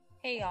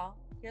Hey y'all,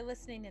 you're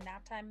listening to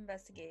Naptime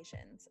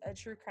Investigations, a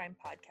true crime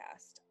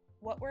podcast.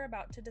 What we're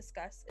about to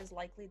discuss is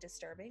likely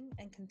disturbing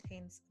and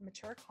contains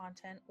mature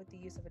content with the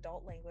use of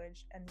adult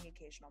language and the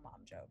occasional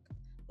mom joke.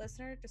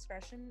 Listener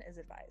discretion is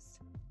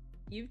advised.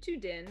 You've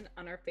tuned in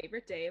on our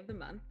favorite day of the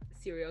month,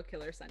 Serial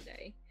Killer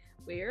Sunday.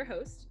 We're your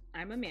host.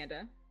 I'm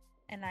Amanda.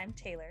 And I'm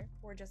Taylor.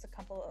 We're just a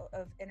couple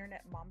of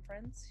internet mom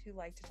friends who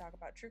like to talk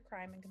about true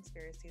crime and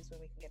conspiracies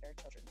when we can get our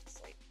children to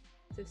sleep.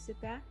 So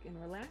sit back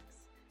and relax,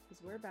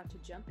 because we're about to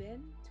jump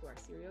in to our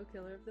Serial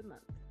Killer of the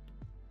Month.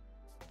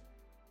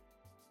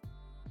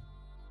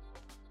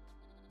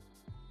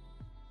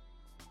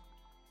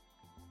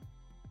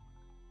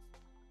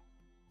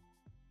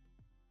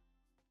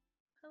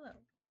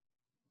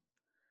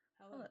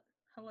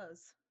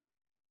 Hellos.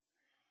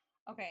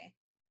 Okay,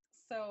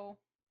 so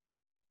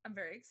I'm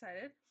very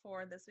excited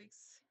for this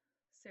week's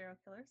Serial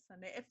Killer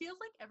Sunday. It feels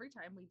like every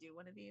time we do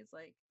one of these,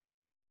 like,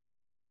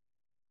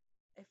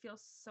 it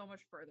feels so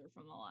much further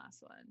from the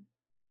last one.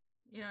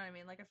 You know what I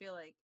mean? Like, I feel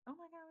like, oh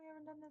my god, we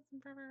haven't done this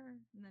in forever.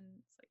 And then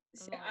it's like, it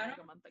was only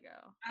like a month ago.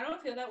 I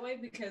don't feel that way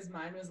because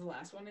mine was the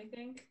last one, I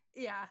think.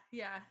 Yeah.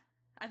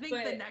 I think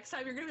the next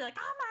time you're going to be like,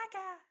 oh my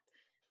god.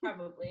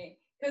 Probably.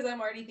 Because I'm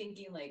already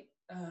thinking, like,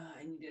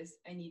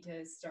 I need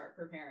to start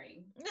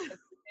preparing.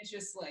 It's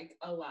just, like,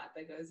 a lot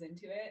that goes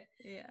into it.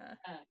 Yeah.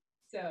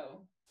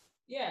 So,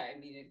 yeah, I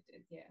mean,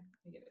 yeah,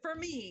 I get it. For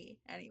me,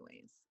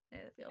 anyways,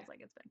 it feels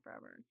like it's been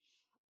forever.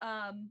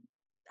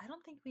 I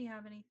don't think we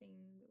have anything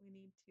we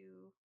need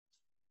to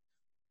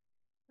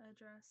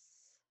address.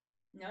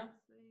 No?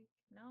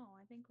 No,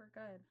 I think we're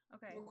good.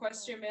 Okay.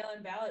 Request your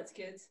mail-in ballots,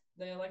 kids.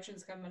 The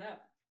election's coming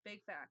up.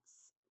 Big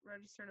facts.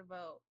 Register to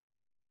vote.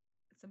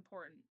 It's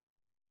important.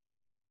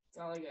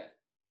 That's all I got.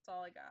 That's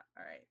all I got.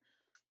 All right.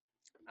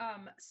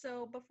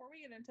 So before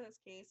we get into this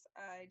case,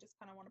 I just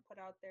kind of want to put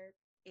out there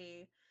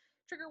a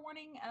trigger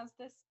warning, as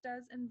this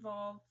does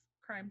involve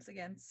crimes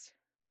against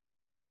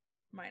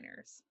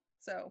minors.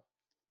 So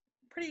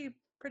pretty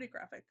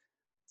graphic.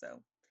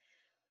 So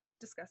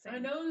discussing. I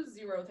know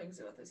zero things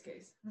about this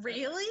case.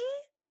 Really?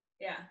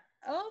 Yeah.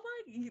 Oh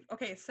my.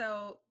 Okay,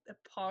 so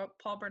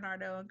Paul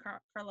Bernardo and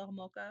Carla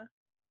Homolka,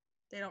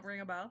 they don't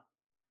ring a bell?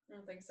 I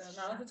don't think so.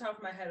 Not off the top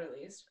of my head, at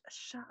least.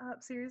 Shut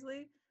up.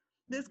 Seriously?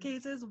 This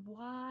case is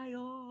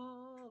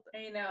wild.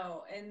 I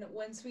know. And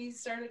once we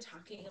started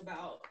talking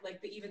about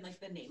like the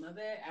name of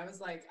it, I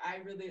was like, I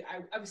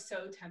was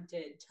so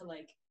tempted to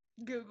like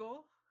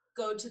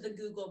go to the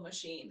Google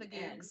machine. The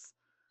Googs.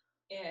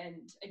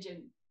 And I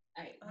didn't.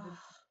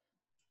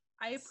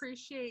 I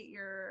appreciate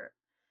your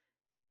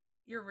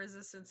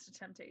resistance to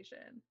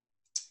temptation.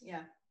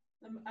 Yeah.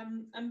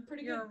 I'm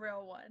pretty You're good. a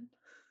real one.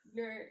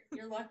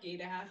 You're lucky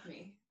to have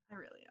me. I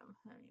really am.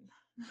 I mean,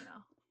 you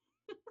know.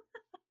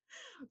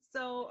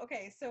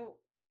 So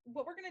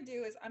what we're gonna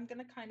do is I'm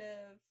gonna kind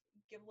of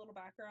give a little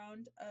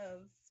background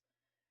of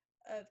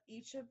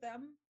each of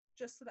them,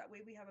 just so that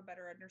way we have a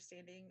better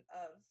understanding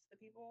of the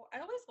people. I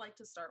always like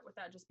to start with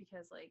that, just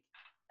because, like,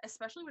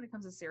 especially when it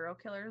comes to serial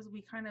killers,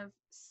 we kind of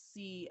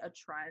see a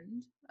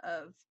trend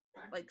of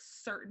like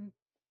certain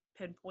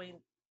pinpoint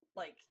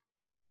like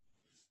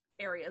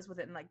areas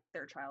within like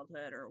their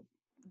childhood or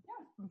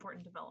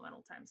important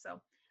developmental time.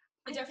 So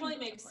it definitely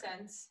makes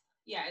sense.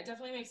 Yeah, it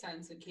definitely makes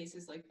sense in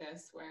cases like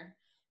this where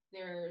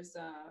there's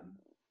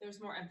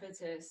more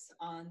emphasis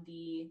on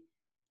the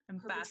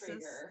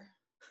perpetrator.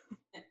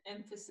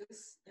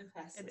 Emphasis.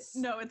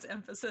 No, it's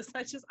emphasis.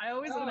 I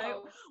always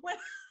when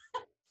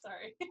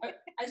sorry.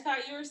 I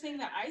thought you were saying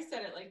that I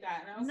said it like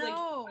that, and I was like,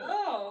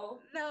 oh.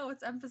 No,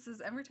 it's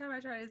emphasis. Every time I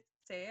try to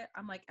say it,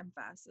 I'm like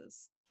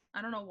emphasis.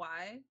 I don't know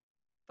why,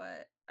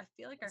 but I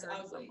feel like I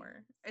heard it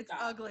somewhere. It's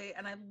ugly,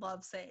 and I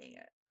love saying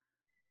it.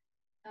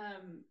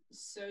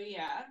 So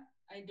yeah,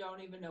 I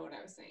don't even know what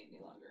I was saying any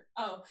longer.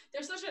 Oh,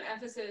 there's such an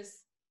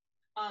emphasis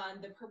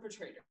on the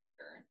perpetrator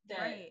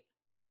that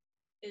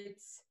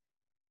it's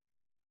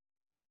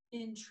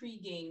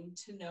intriguing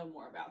to know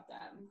more about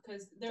them,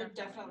 because they're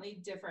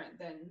definitely different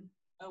than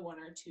a 1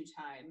 or 2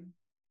 time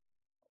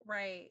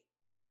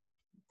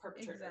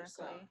perpetrator.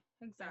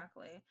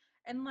 Exactly.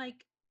 And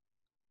like,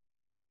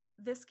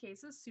 this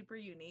case is super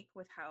unique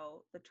with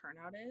how the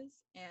turnout is,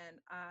 and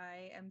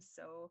I am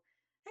so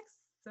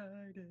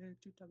excited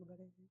to talk about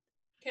it.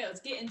 Okay,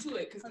 let's get into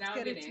it, because now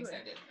I'm getting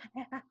excited.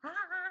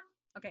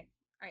 Okay,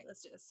 all right,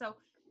 let's do this. So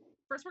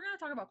first we're going to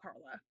talk about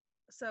Carla.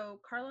 So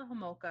Carla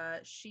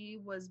Homolka, she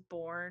was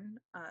born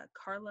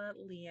Carla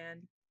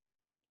Leanne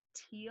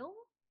Teal.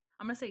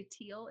 I'm going to say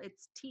Teal.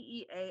 It's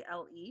Teale.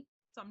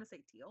 So I'm going to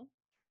say Teal.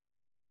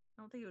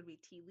 I don't think it would be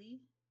Tealy,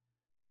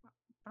 but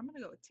I'm going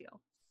to go with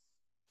Teal.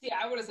 Yeah,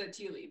 I would have said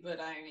Tealy,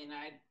 but I mean,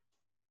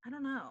 I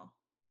don't know.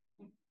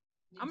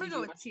 I'm going to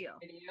go with Teal.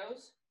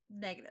 Videos?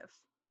 Negative.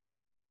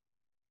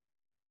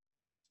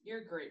 You're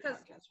a great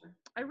podcaster.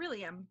 I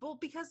really am. Well,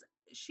 because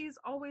she's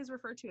always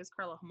referred to as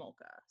Carla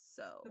Homolka,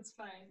 so that's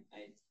fine.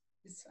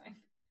 It's fine.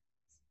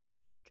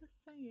 Just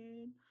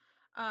saying.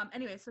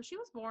 Anyway, so she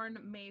was born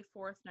May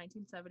 4th,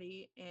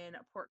 1970 in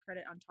Port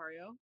Credit,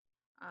 Ontario.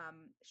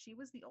 She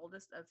was the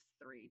oldest of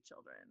 3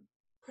 children.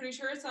 Pretty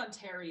sure it's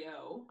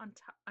Ontario.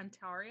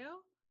 Ontario?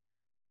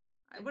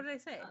 What did I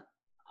say?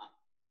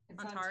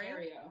 It's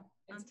Ontario.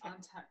 It's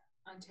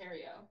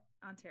Ontario.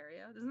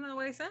 Ontario. Isn't that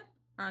what I said?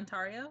 Or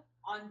Ontario?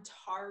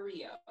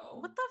 Ontario.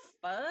 What the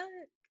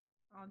fuck?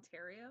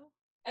 Ontario?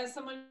 As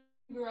someone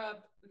who grew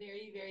up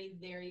very, very,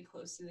 very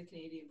close to the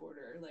Canadian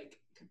border, like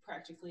could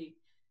practically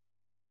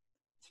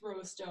throw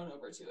a stone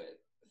over to it.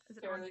 Is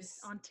it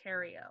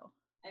Ontario?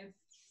 I'm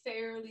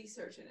fairly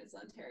certain it's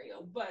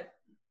Ontario, but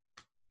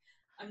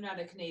I'm not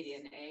a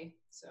Canadian,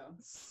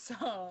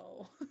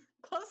 So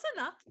close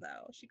enough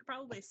though. She could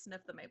probably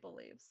sniff the maple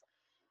leaves.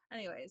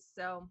 Anyways,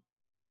 so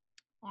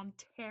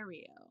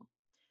Ontario.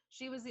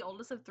 She was the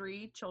oldest of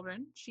 3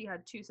 children. She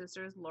had 2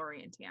 sisters,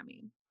 Lori and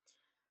Tammy.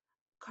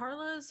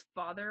 Carla's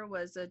father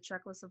was a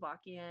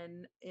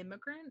Czechoslovakian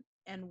immigrant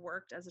and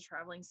worked as a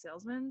traveling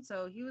salesman,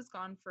 so he was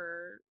gone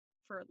for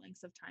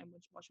lengths of time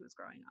while she was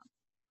growing up.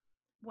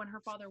 When her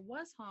father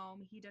was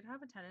home, he did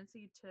have a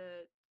tendency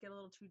to get a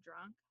little too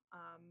drunk,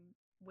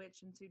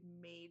 which ensued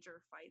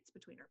major fights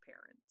between her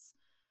parents.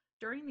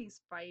 During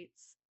these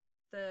fights,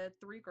 the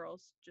 3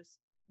 girls just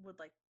would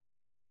like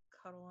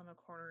cuddle in a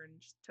corner and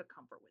just took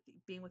comfort with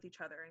being with each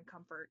other and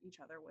comfort each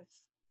other with,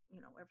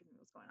 everything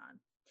that was going on.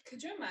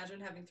 Could you imagine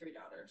having 3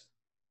 daughters?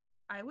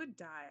 I would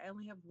die. I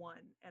only have 1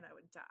 and I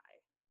would die.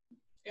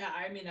 Yeah,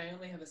 I mean, I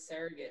only have a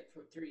surrogate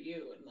through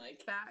you, and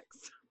like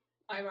facts.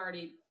 I'm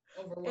already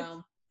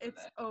overwhelmed.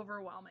 It's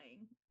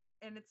overwhelming,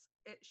 and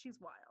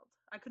she's wild.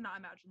 I could not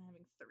imagine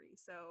having 3.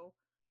 So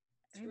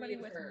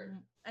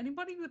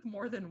anybody with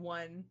more than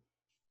 1,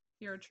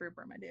 you're a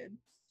trooper, my dude.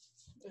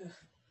 Ugh.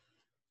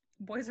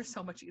 Boys are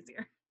so much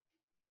easier.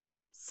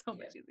 So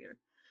much easier.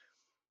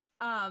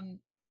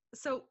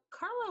 So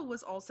Carla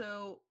was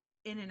also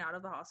in and out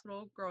of the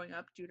hospital growing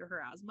up due to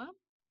her asthma.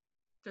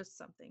 Just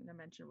something to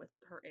mention with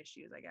her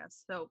issues, I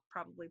guess. So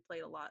probably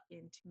played a lot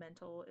into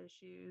mental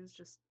issues,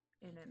 just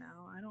in and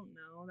out. I don't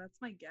know. That's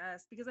my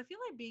guess. Because I feel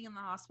like being in the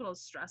hospital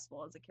is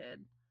stressful as a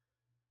kid.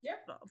 Yeah.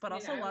 But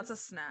also lots of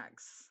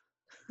snacks.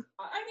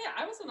 I mean,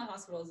 I was in the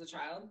hospital as a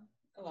child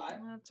a lot.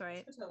 That's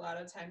right. Spent a lot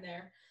of time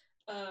there.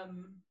 I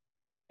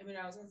mean,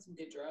 I was on some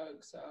good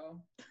drugs, so.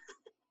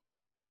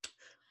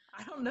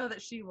 I don't know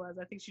that she was.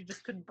 I think she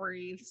just couldn't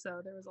breathe, so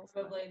there was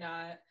also probably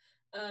not.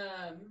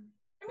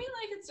 I mean,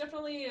 like, it's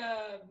definitely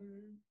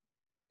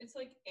it's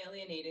like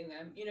alienating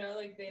them,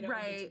 like they don't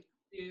get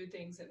to do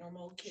things that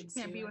normal kids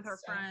can't be with her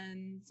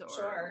friends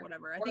or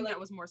whatever. I think that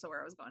was more so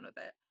where I was going with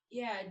it.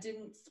 Yeah,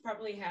 didn't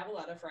probably have a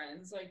lot of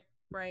friends, like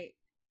right.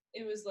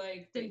 It was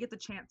like didn't get the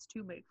chance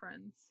to make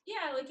friends.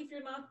 Yeah, like if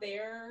you're not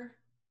there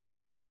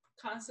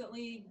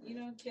constantly,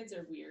 kids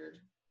are weird.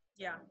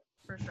 Yeah,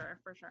 for sure.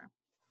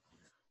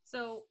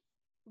 So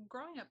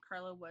growing up,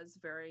 Carla was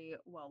very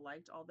well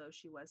liked, although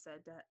she was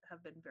said to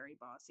have been very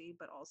bossy,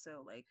 but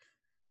also like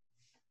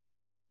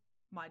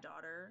my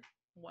daughter.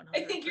 100%.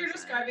 I think you're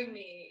describing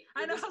me.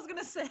 I know. I was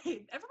gonna say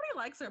everybody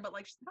likes her, but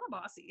like she's kind of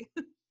bossy.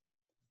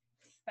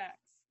 Facts.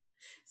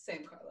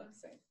 Same, Carla.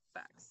 Same.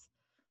 Facts.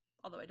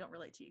 Although I don't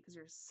relate to you because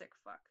you're a sick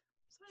fuck.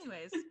 So,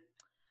 anyways,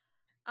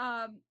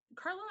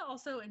 Carla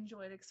also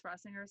enjoyed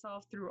expressing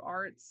herself through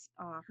arts,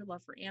 her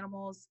love for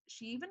animals.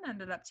 She even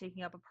ended up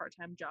taking up a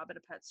part-time job at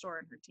a pet store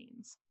in her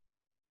teens.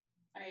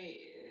 Okay.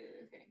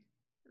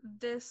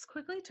 This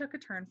quickly took a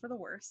turn for the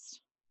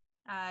worst,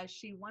 as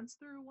she once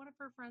threw one of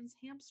her friend's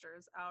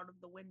hamsters out of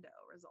the window,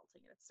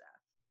 resulting in its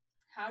death.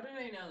 How did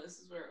I know this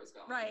is where it was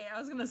going? Right, I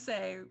was gonna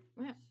say,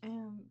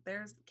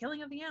 there's the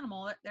killing of the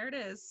animal. There it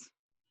is.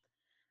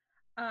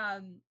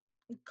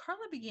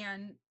 Carla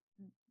began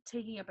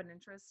taking up an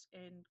interest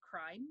in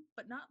crime,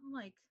 but not in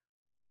like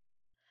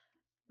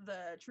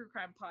the true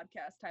crime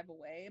podcast type of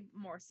way,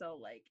 more so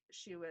like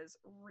she was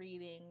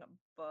reading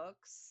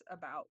books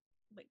about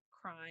like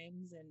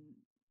crimes and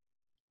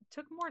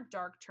took a more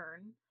dark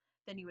turn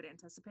than you would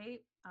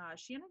anticipate.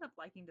 She ended up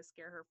liking to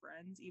scare her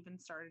friends, even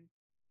started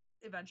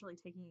eventually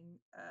taking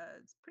a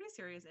pretty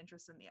serious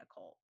interest in the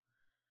occult.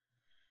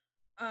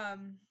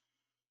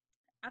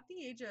 At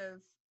the age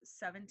of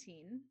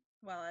 17,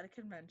 while at a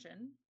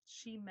convention,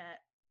 she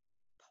met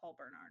Paul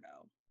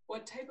Bernardo.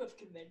 What type of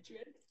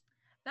convention?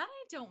 That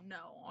I don't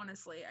know,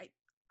 honestly.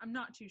 I'm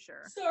not too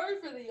sure. Sorry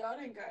for the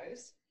yawning,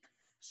 guys.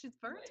 She's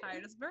very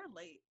tired. It's very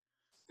late.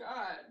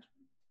 God,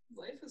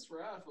 life is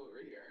rough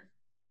over here.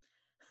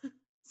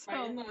 So,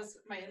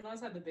 my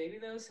in-laws had the baby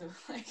though, so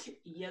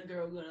like, yeah,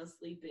 girl, gonna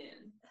sleep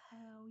in.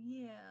 Hell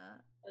yeah.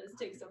 Let's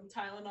take some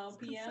Tylenol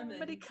PM.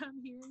 Somebody come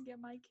here and get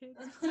my kids.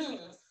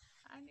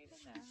 I need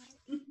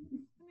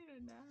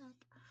a nap.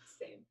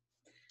 Same.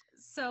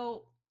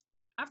 So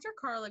after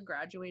Carla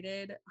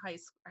graduated high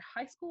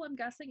school, I'm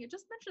guessing, it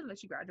just mentioned that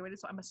she graduated,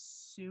 so I'm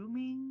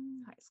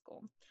assuming high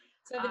school.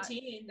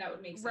 17, that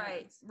would make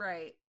sense.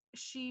 Right.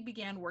 She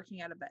began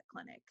working at a vet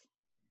clinic.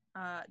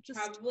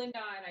 Probably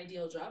not an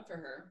ideal job for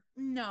her.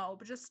 No,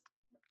 but just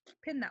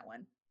pin that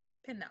one.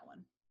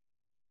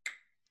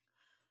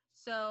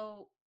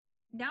 So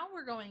now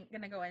we're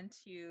gonna go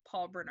into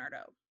Paul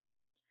Bernardo.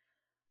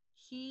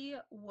 He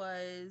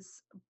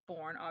was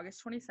born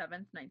August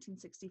 27th,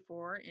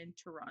 1964 in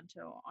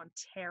Toronto,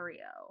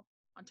 Ontario.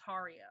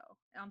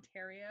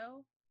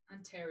 Ontario.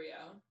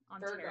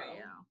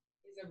 Virgo.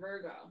 He's a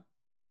Virgo.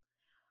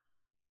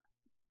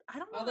 I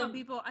don't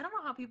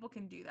know how people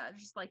can do that.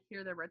 Just like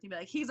hear their birthday and be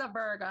like, he's a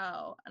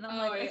Virgo. And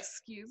I'm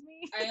excuse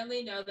me. I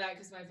only know that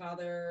because my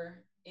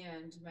father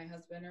and my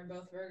husband are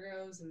both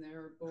Virgos, and they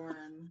were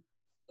born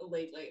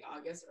late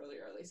August,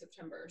 early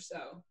September.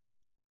 So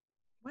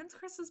when's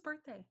Chris's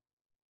birthday?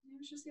 It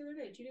was just the other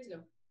day, 2 days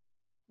ago.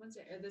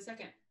 Wednesday, or the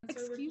 2nd.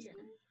 Excuse me?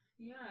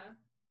 Yeah.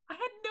 I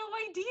had no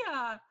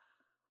idea.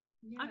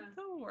 Yeah. I'm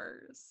the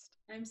worst.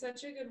 I'm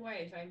such a good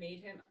wife. I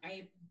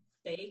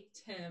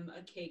baked him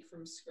a cake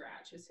from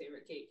scratch, his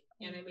favorite cake,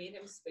 and I made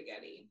him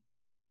spaghetti.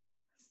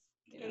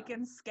 Cake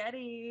and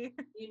sketty.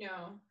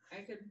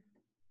 I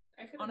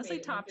could honestly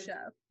top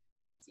chef.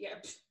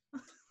 Yep.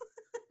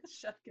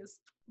 Chef kiss.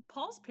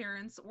 Paul's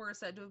parents were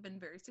said to have been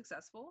very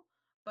successful,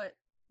 but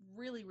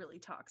really, really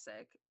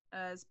toxic,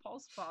 as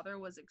Paul's father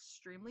was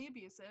extremely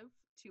abusive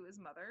to his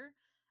mother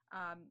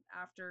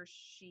after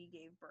she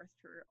gave birth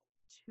to her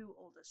 2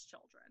 oldest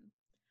children.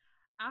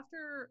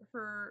 After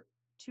her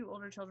 2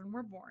 older children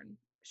were born,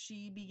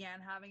 she began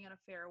having an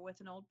affair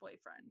with an old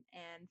boyfriend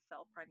and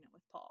fell pregnant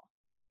with Paul.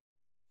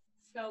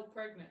 Fell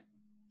pregnant.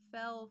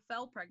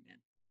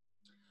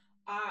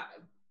 I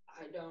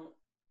don't.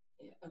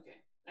 Yeah, okay.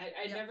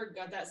 I never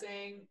got that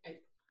saying. I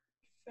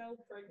fell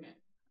pregnant.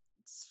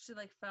 She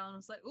fell and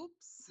was like,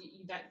 oops.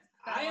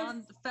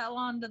 Fell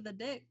onto the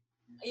dick.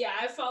 Yeah,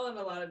 I've fallen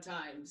a lot of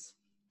times.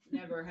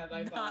 Never have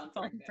I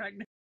fallen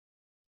pregnant.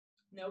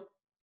 Nope.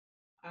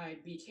 I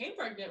became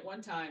pregnant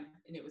one time,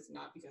 and it was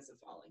not because of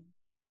falling.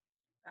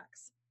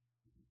 Facts.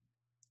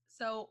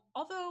 So,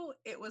 although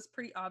it was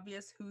pretty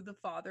obvious who the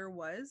father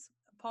was,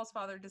 Paul's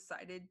father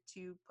decided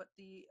to put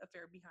the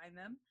affair behind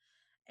them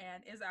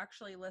and is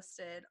actually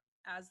listed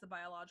as the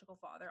biological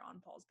father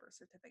on Paul's birth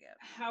certificate.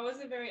 How is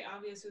it very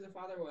obvious who the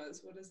father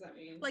was? What does that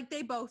mean?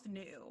 They both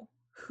knew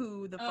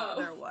who the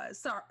father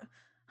was. Sorry.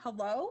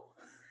 Hello?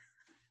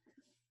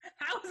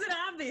 How is it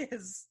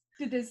obvious?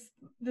 Did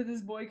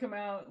this boy come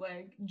out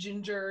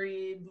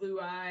gingery,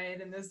 blue-eyed,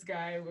 and this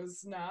guy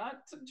was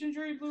not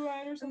gingery,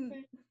 blue-eyed or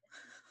something?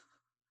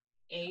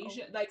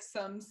 Asian,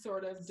 some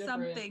sort of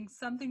different...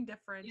 Something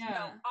different. Yeah.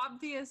 No,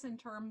 obvious in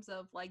terms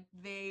of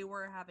they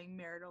were having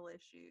marital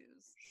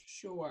issues.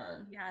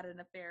 Sure. He had an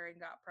affair and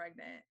got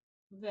pregnant.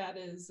 That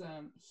is,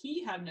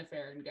 he had an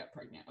affair and got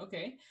pregnant.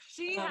 Okay.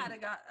 She had an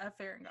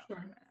affair and got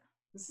pregnant.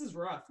 This is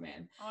rough,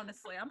 man.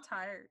 Honestly, I'm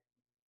tired.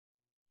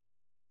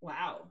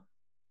 Wow.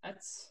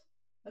 That's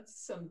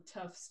some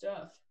tough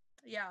stuff.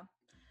 Yeah.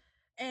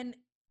 And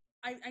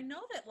I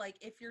know that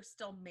if you're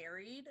still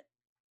married,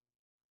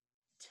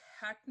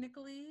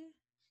 technically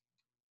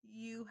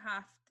you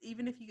have,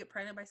 even if you get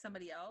pregnant by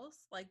somebody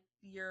else,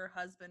 your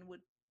husband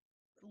would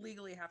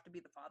legally have to be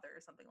the father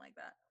or something like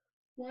that.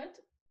 What?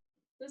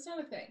 That's not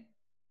a thing.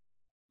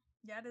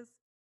 Yeah, it is.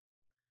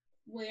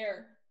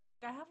 Where?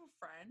 I have a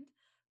friend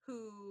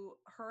who,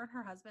 her and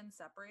her husband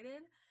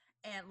separated,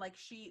 and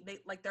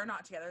they're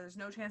not together. There's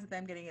no chance of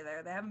them getting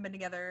together. They haven't been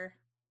together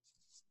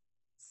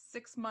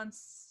 6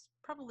 months,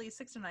 probably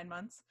 6 to 9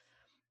 months.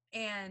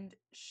 And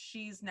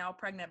she's now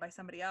pregnant by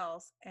somebody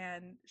else,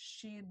 and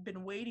she'd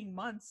been waiting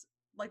months,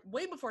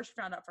 way before she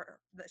found out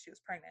that she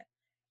was pregnant.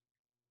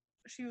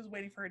 She was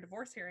waiting for her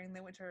divorce hearing. They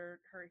went to her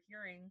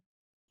hearing.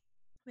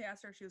 They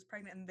asked her if she was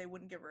pregnant, and they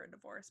wouldn't give her a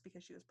divorce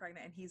because she was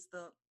pregnant, and he's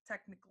the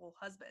technical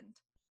husband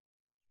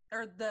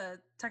or the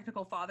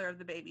technical father of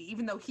the baby,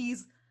 even though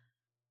he's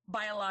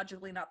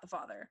biologically not the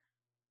father.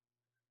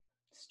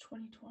 It's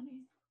 2020.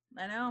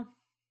 I know.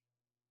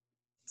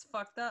 It's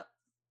fucked up.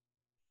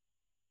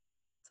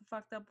 It's a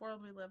fucked up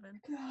world we live in.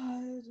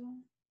 God.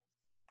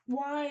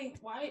 Why?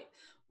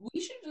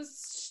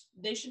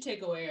 They should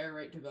take away our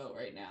right to vote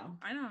right now.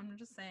 I know, I'm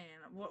just saying.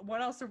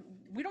 What else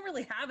we don't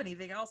really have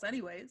anything else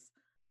anyways.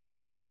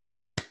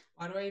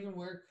 Why do I even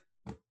work?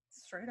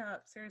 Straight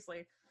up,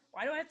 seriously.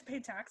 Why do I have to pay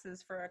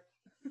taxes for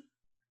a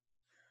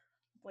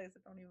place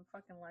that don't even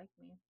fucking like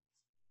me?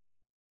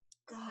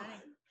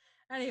 God.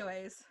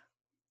 Anyways,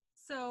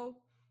 so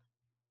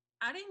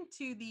adding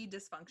to the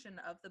dysfunction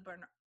of the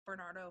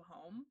Bernardo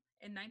home,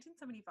 in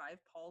 1975,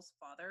 Paul's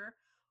father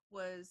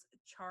was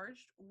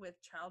charged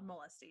with child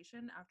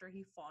molestation after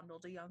he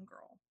fondled a young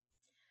girl.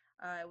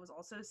 It was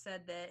also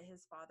said that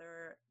his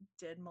father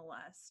did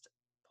molest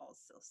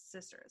Paul's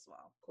sister as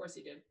well. Of course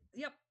he did.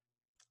 Yep.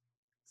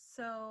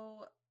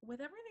 So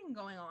with everything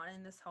going on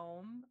in this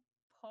home,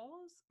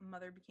 Paul's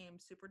mother became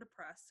super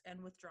depressed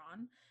and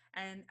withdrawn,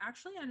 and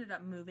actually ended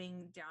up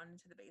moving down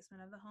into the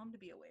basement of the home to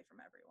be away from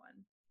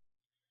everyone.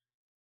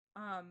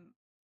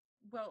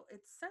 Well,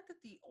 it's said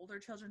that the older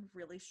children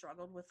really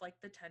struggled with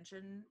the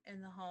tension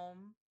in the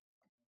home.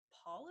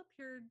 Paul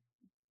appeared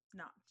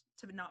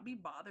not be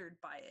bothered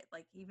by it,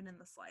 even in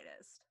the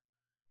slightest.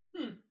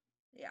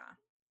 Yeah.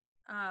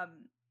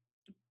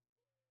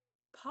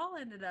 Paul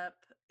ended up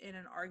in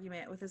an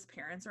argument with his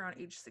parents around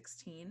age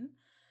 16,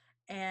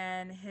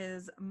 and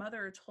his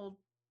mother told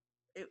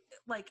it,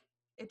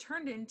 it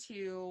turned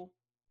into,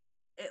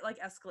 it like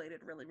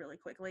escalated really, really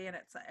quickly. And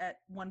it's at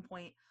one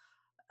point,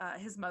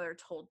 his mother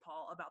told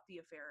Paul about the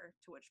affair,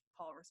 to which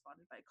Paul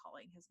responded by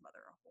calling his mother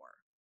a whore.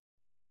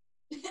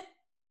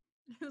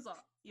 He was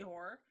all, you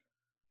whore?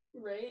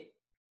 Right?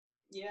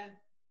 Yeah.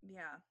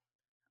 Yeah.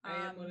 I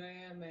am what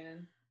I am,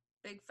 man.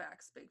 Big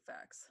facts, big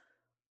facts.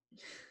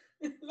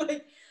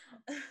 Like,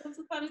 once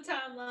upon a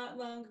time,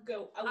 long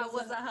ago, I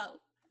was a hoe.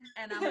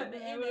 And I'm a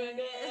bit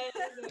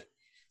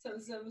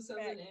something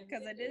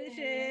because I did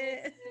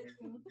shit.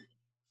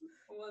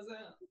 What was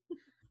that?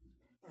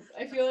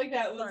 I feel like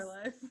that was our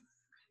life.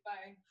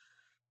 By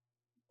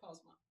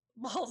Paul's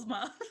mom. Paul's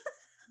mom.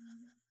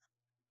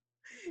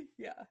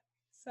 Yeah.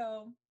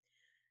 So,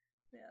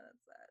 yeah,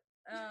 that's that.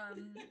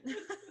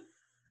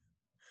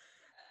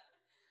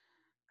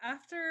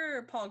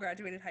 After Paul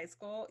graduated high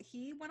school,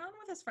 he went on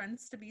with his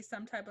friends to be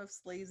some type of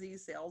sleazy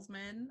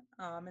salesman.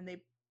 And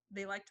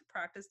they like to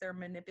practice their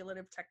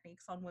manipulative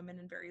techniques on women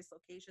in various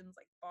locations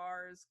like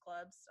bars,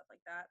 clubs, stuff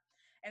like that.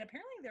 And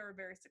apparently they were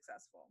very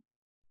successful.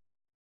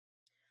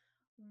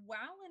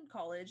 While in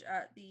college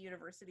at the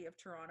University of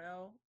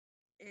Toronto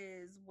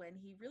is when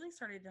he really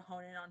started to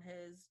hone in on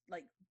his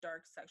like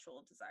dark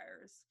sexual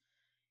desires.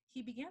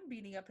 He began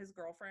beating up his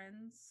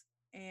girlfriends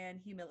and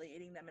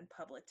humiliating them in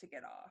public to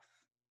get off.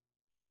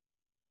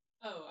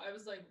 Oh, I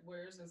was like,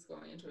 where's this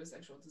going into a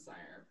sexual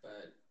desire?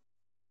 But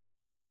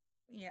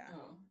yeah.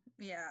 Oh.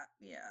 Yeah.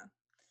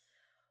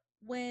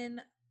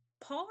 When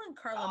Paul and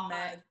Carla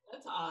met.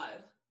 That's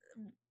odd.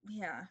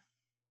 Yeah.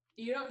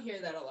 You don't hear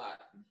that a lot.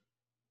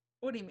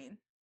 What do you mean?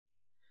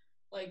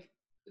 Like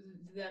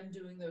them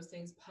doing those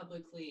things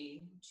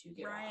publicly to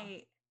get off.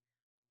 Right.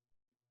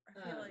 I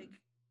feel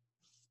like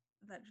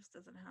that just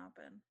doesn't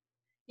happen.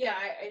 Yeah,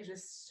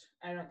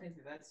 I don't think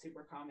that's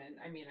super common.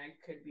 I mean, I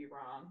could be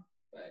wrong,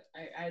 but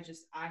I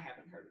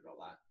haven't heard it a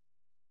lot.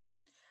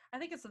 I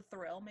think it's a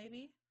thrill,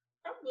 maybe.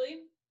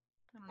 Probably.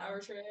 Power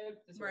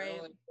trip, the thrill.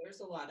 Right. Like, there's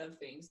a lot of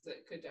things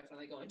that could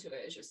definitely go into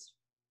it. It's just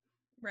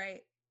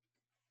right.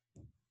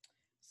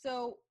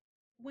 So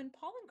when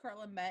Paul and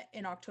Carla met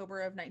in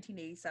October of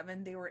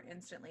 1987, they were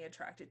instantly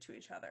attracted to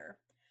each other.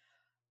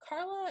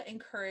 Carla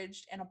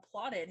encouraged and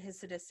applauded his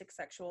sadistic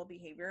sexual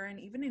behavior and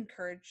even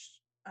encouraged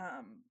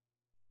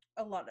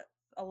a lot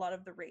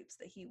of the rapes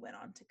that he went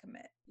on to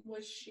commit.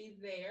 Was she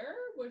there?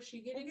 Was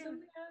she getting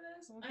something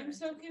out of this? I'm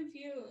so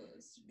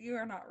confused. You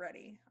are not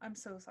ready. I'm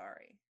so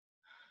sorry.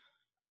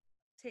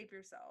 Tape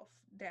yourself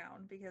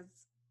down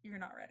because you're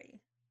not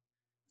ready.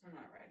 I'm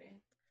not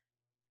ready.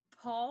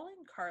 Paul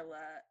and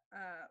Carla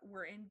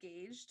were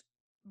engaged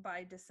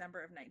by December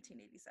of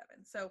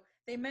 1987. So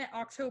they met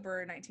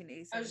October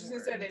 1987. I was just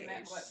going to say they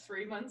met,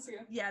 3 months ago?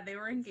 Yeah, they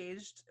were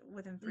engaged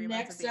within 3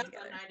 months of being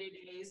together. Next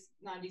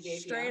up, 90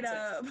 days Straight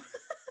up.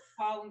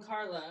 Paul and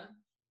Carla.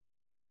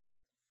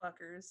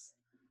 Fuckers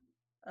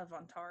of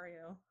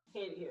Ontario.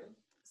 Hate you.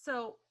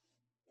 So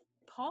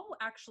Paul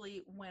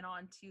actually went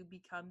on to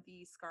become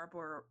the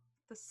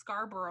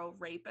Scarborough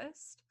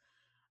rapist.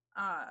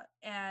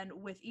 And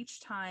with each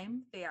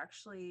time, they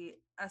actually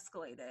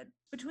escalated.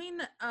 Between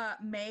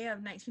May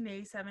of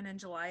 1987 and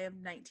July of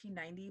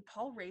 1990,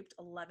 Paul raped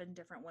 11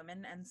 different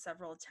women and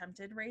several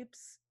attempted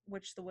rapes,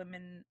 which those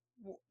women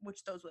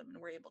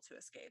were able to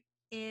escape.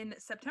 In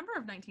September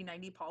of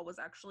 1990, Paul was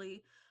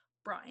actually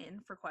brought in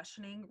for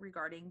questioning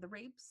regarding the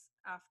rapes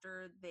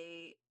after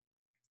they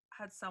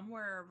had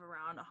somewhere of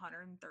around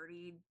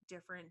 130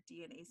 different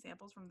DNA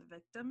samples from the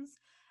victims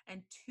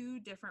and 2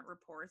 different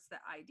reports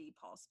that ID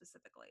Paul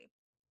specifically.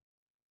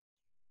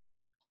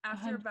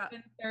 After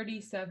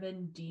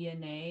 137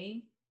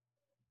 DNA?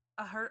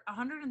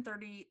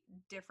 130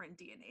 different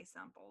DNA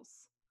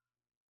samples.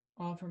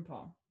 All from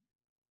Paul?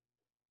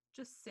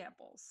 Just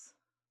samples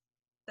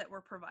that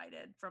were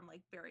provided from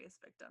like various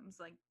victims.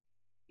 Like,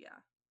 yeah.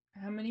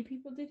 How many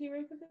people did he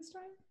rape at this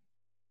time?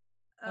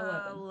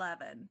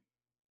 11.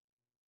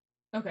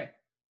 Okay.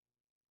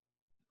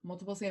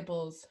 Multiple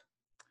samples.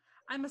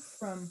 I'm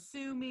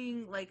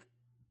assuming like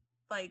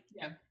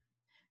yeah,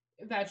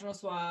 vaginal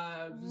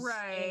swabs,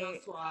 right?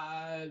 Anal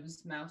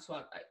swabs, mouth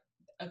swab.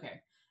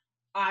 Okay,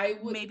 I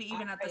would maybe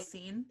even at the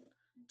scene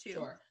too.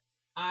 Sure.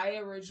 I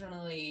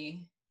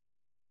originally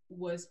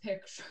was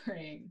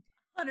picturing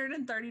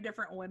 130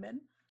 different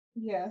women.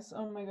 Yes.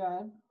 Oh my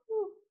god.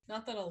 Whew.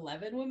 Not that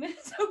 11 women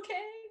is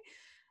okay,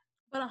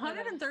 but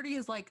 130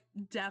 is like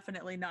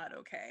definitely not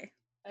okay.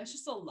 That's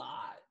just a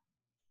lot.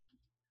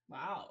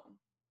 Wow.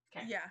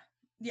 Okay.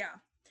 Yeah.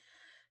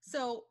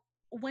 So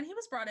when he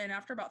was brought in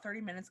after about 30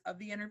 minutes of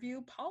the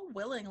interview, Paul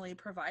willingly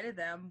provided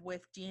them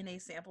with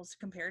DNA samples to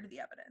compare to the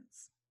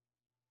evidence.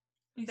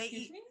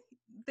 Excuse me?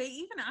 They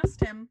even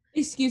asked him.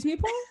 Excuse me,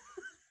 Paul?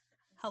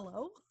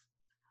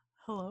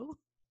 Hello?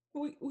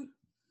 We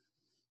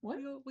what?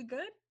 We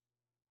good?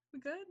 We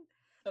good?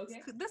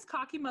 Okay. This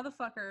cocky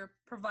motherfucker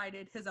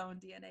provided his own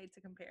DNA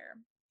to compare.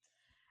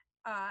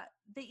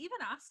 They even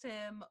asked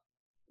him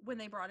when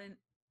they brought in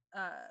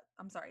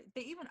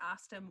they even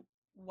asked him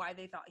why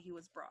they thought he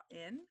was brought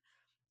in,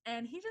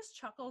 and he just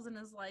chuckles and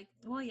is like,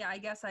 well, yeah, I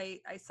guess I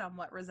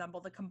somewhat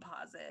resemble the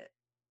composite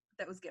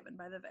that was given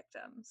by the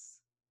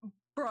victims.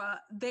 Bruh,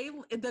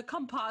 the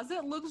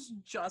composite looks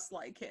just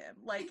like him.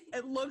 Like,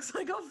 it looks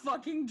like a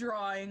fucking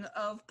drawing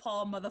of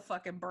Paul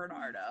motherfucking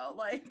Bernardo.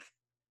 Like,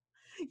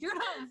 you're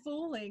not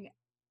fooling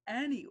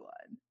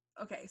anyone.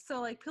 Okay, so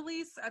like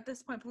police at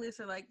this point, police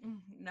are like,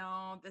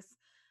 no,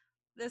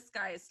 this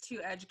guy is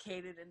too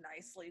educated and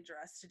nicely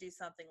dressed to do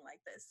something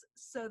like this.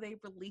 So they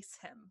release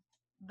him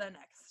the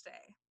next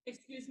day.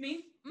 Excuse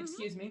me? Mhm.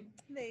 Excuse me?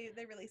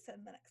 They release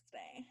him the next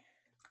day.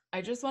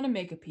 I just want to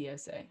make a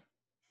PSA.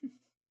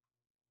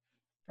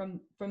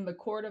 From the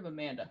court of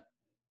Amanda.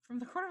 From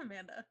the court of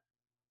Amanda.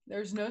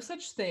 There's no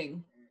such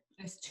thing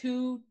as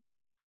too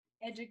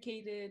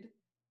educated,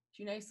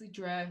 too nicely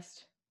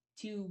dressed,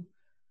 too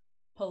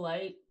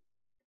polite,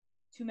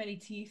 too many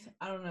teeth.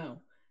 I don't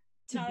know.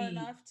 Not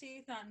enough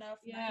teeth, not enough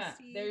nice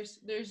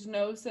teeth. There's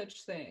no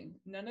such thing.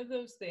 None of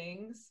those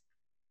things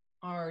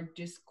are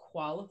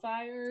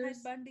disqualifiers.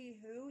 Ted Bundy,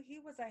 who? He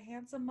was a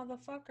handsome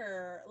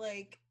motherfucker.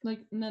 Like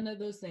none of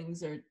those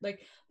things are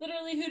like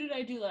literally. Who did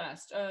I do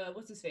last?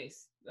 What's his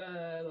face?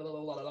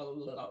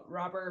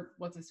 Robert.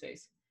 What's his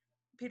face?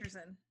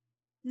 Peterson.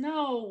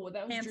 No,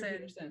 that was Hansen. Drew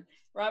Peterson.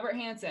 Robert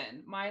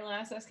Hansen. My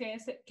last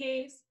SKS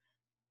case.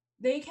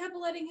 They kept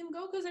letting him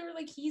go because they were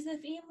like, he's a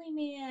family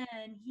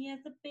man. He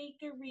has a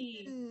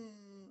bakery.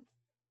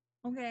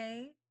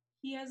 Okay.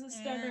 He has a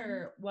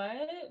stutter.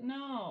 What?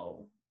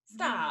 No.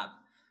 Stop.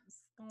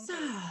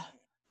 Stop.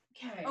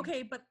 Okay.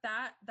 Okay, but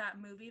that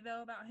movie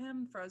though about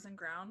him, Frozen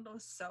Ground,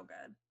 was so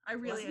good. I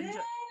really enjoyed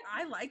it.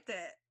 I liked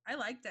it.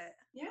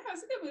 Yeah, it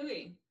was a good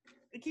movie.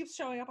 It keeps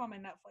showing up on my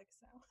Netflix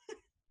now.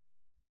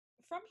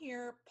 From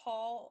here,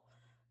 Paul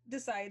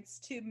decides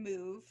to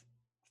move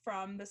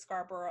from the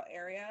Scarborough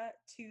area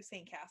to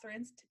St.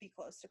 Catharines to be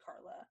close to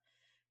Carla.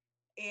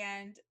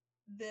 And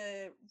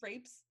the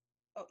rapes,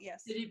 oh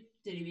yes. Did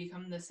he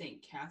become the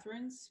St.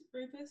 Catharines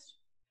rapist?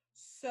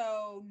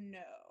 So no.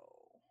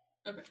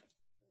 Okay.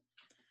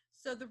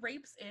 So the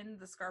rapes in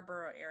the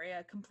Scarborough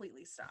area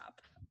completely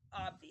stop,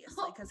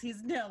 obviously, because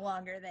he's no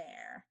longer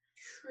there.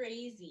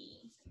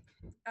 Crazy.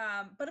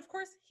 But of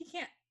course, he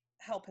can't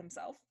help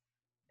himself.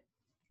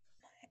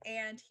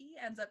 And he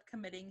ends up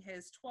committing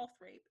his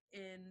 12th rape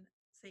in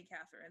St.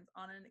 Catharines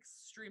on an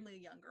extremely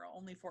young girl,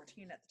 only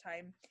 14 at the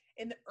time,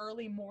 in the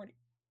early morning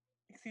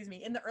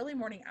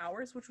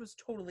hours, which was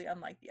totally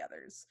unlike the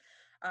others.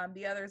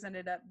 The others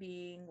ended up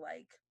being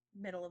like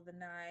middle of the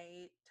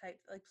night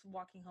type, like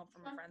walking home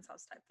from a friend's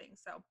house type thing.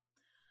 So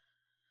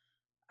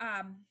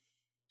by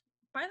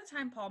the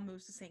time Paul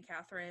moves to St.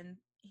 Catherine,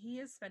 he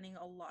is spending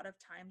a lot of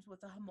times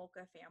with the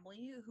Homolka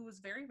family, who was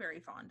very, very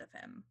fond of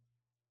him.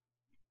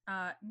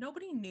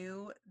 Nobody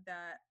knew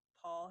that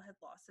Paul had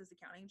lost his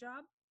accounting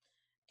job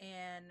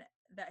and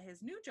that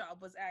his new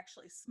job was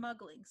actually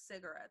smuggling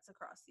cigarettes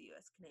across the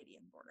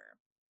US-Canadian border.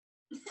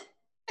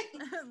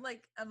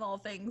 Like, of all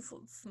things,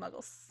 let's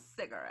smuggle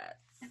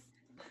cigarettes.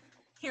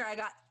 Here, I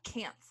got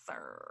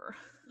cancer.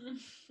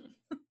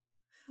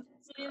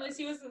 At least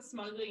he wasn't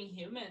smuggling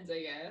humans,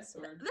 I guess.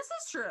 Or This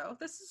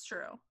is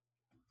true.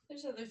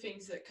 There's other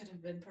things that could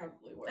have been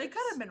probably worse. It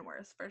could have been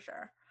worse, for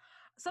sure.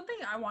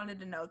 Something I wanted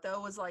to note,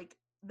 though, was like,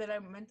 that I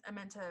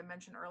meant to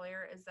mention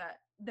earlier, is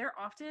that they're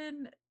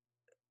often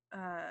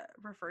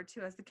referred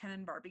to as the Ken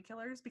and Barbie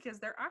killers because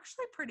they're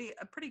actually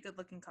a pretty good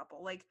looking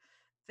couple. Like,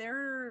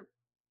 they're,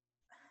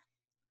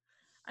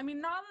 I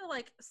mean, not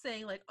like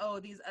saying like, oh,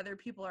 these other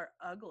people are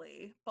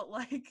ugly, but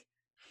like,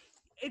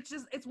 it's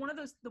one of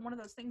those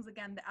things,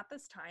 again, that at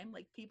this time,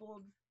 like,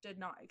 people did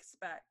not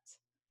expect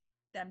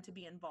them to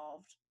be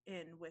involved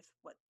with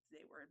what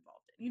they were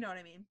involved in. You know what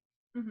I mean?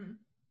 Mm-hmm.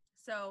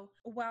 So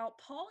while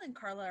Paul and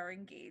Carla are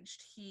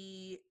engaged,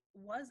 he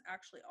was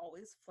actually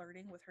always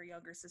flirting with her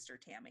younger sister,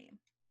 Tammy.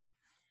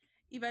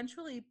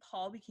 Eventually,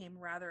 Paul became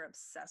rather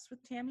obsessed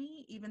with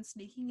Tammy, even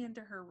sneaking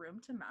into her room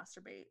to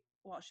masturbate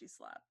while she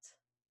slept.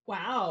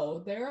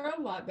 Wow, they're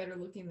a lot better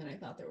looking than I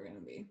thought they were going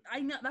to be.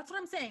 I know, that's what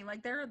I'm saying.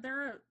 Like,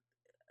 they're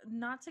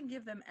not to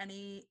give them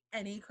any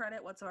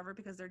credit whatsoever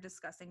because they're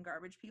disgusting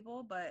garbage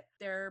people, but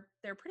they're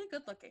pretty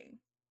good looking.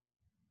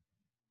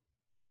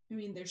 I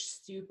mean, they're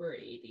super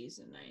 80s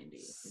and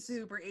 90s.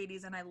 Super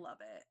 80s, and I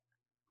love it.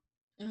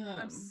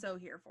 I'm so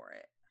here for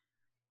it.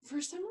 For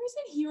some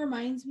reason, he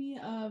reminds me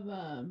of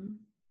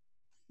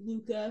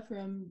Luca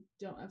from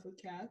Don't F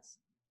with Cats.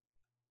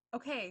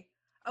 Okay.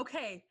 I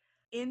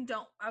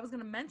was going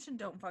to mention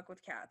Don't Fuck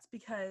with Cats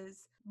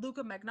because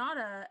Luca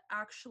Magnotta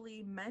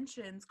actually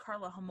mentions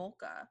Carla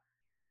Homolka.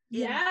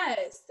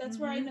 Yes, that's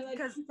where I know that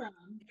came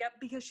from. Yep,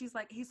 because he's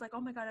like, oh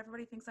my God,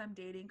 everybody thinks I'm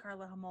dating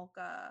Carla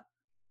Homolka.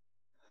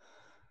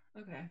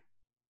 Okay.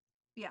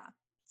 Yeah.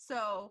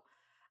 So,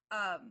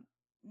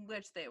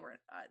 which they were,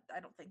 I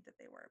don't think that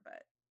they were,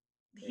 but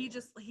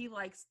he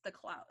likes the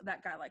clout.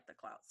 That guy liked the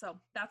clout. So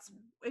that's,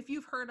 if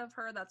you've heard of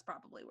her, that's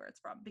probably where it's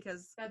from,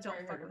 because that's where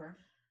I heard of her.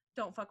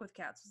 Don't Fuck with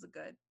Cats was a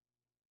good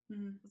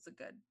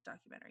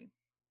documentary.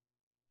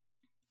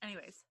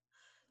 Anyways,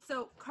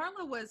 so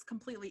Carla was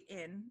completely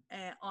in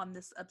on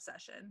this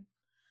obsession,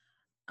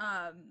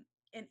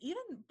 and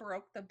even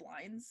broke the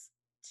blinds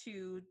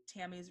to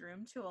Tammy's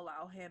room to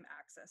allow him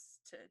access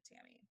to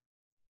Tammy.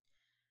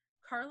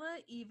 Carla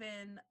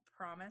even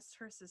promised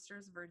her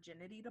sister's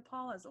virginity to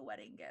Paul as a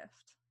wedding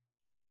gift.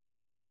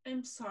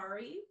 I'm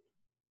sorry.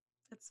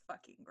 It's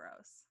fucking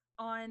gross.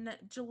 On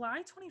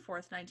July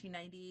 24th,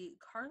 1990,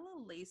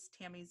 Carla laced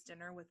Tammy's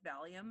dinner with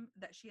Valium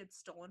that she had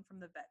stolen from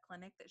the vet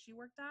clinic that she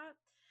worked at.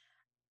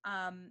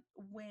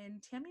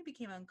 When Tammy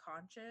became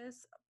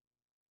unconscious,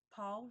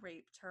 Paul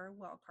raped her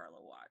while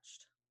Carla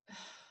watched.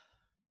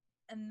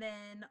 And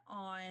then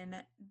on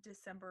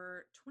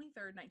December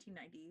 23rd,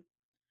 1990,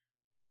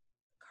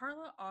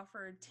 Carla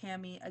offered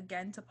Tammy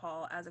again to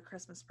Paul as a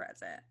Christmas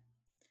present.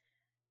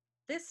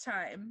 This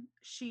time,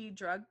 she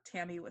drugged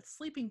Tammy with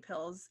sleeping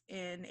pills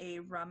in a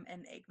rum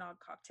and eggnog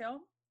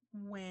cocktail.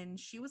 When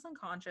she was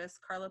unconscious,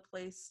 Carla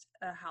placed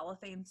a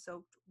halothane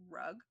soaked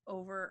rag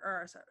over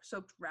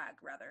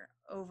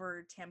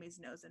Tammy's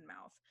nose and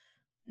mouth.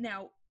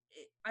 Now,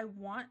 I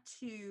want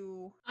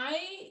to.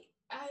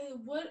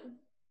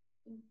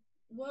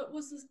 What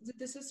was this? Did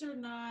the sister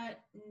not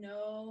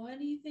know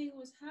anything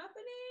was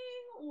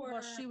happening, or?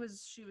 Well, she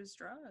was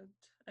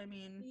drugged. I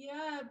mean,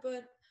 yeah,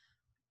 but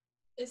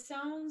it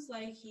sounds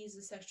like he's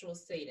a sexual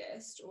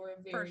sadist or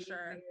for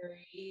sure.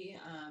 very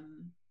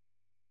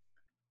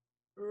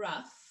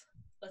rough.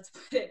 Let's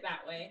put it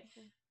that way.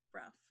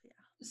 Rough, yeah.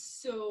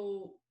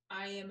 So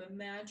I am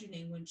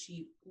imagining when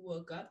she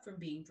woke up from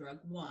being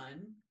drugged,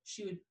 one,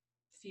 she would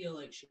feel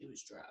like she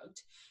was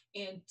drugged,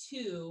 and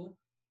two,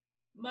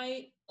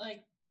 might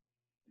like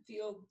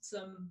feel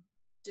some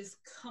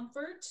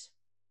discomfort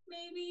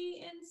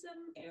maybe in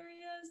some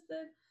areas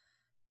that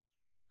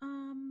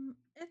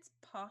it's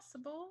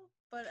possible,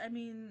 but I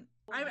mean,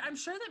 I'm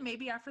sure that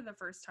maybe after the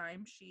first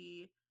time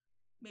she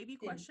maybe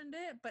questioned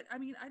it, but I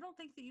mean, I don't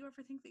think that you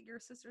ever think that your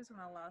sister's going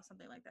to allow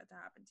something like that to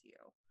happen to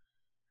you.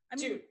 I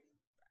mean,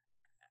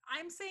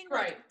 I'm saying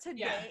like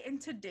today, in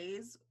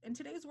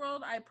today's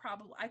world, I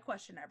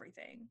question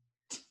everything.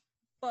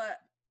 But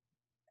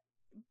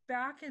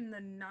back in the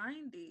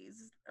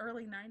 90s,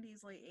 early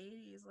 90s, late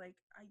 80s, like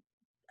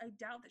I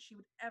doubt that she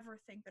would ever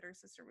think that her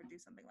sister would do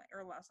something like,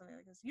 or allow something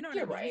like this. You know what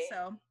I mean? Right.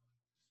 So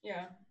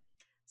yeah.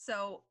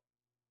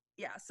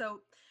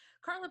 So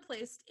Carla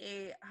placed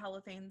a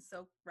halothane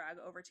soaked rag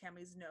over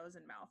Tammy's nose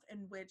and mouth,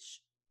 in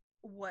which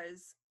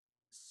was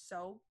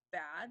so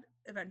bad,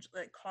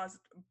 eventually it caused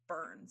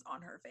burns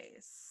on her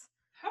face.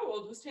 How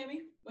old was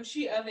Tammy? Was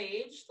she of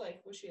age?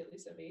 Like, was she at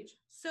least of age?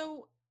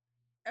 So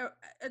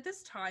at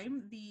this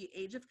time, the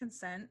age of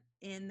consent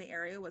in the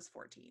area was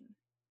 14.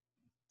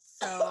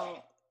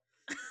 So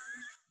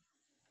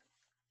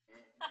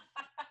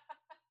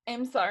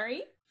I'm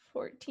sorry,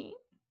 14?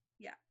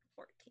 Yeah,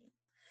 14.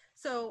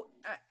 So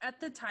at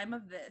the time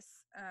of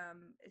this,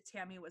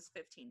 Tammy was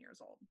 15 years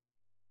old.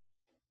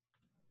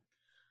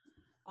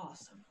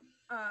 Awesome.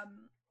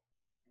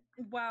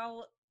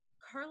 While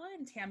Carla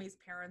and Tammy's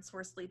parents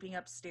were sleeping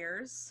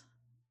upstairs,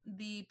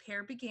 the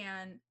pair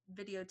began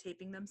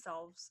videotaping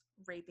themselves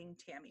raping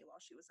Tammy while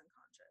she was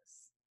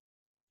unconscious.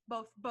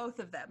 Both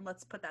of them,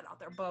 let's put that out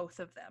there, both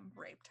of them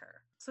raped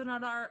her. So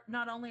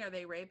not only are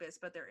they rapists,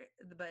 but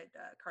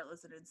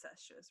Carla's an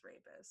incestuous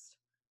rapist.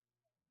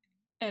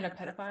 And a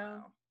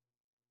pedophile.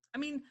 I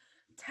mean,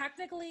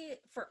 technically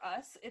for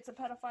us it's a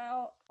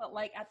pedophile, but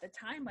like at the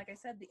time, like I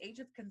said, the age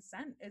of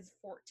consent is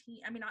 14.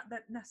 I mean, not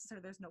that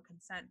necessarily there's no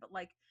consent, but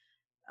like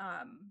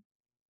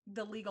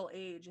the legal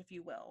age, if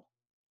you will,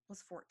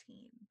 was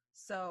 14.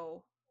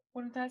 So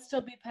wouldn't that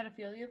still be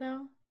pedophilia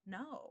though?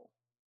 No,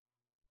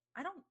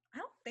 I don't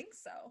think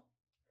so.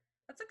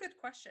 That's a good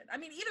question. I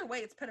mean, either way,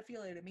 it's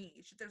pedophilia to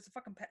me. They're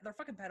fucking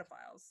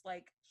pedophiles.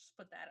 Like, just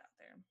put that out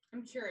there.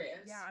 I'm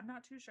curious. Yeah, I'm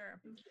not too sure.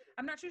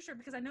 I'm not too sure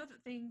because I know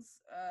that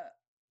things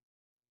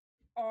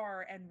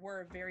are and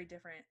were very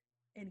different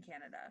in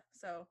Canada.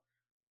 So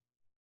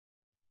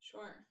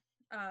sure.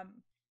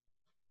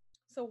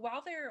 So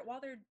while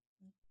they're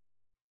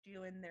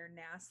doing their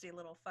nasty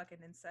little fucking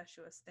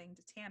incestuous thing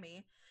to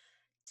Tammy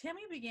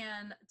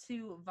began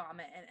to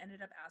vomit and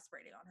ended up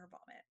aspirating on her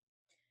vomit.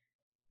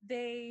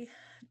 They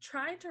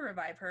tried to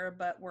revive her,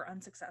 but were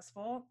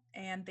unsuccessful,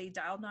 and they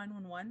dialed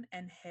 911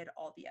 and hid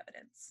all the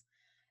evidence.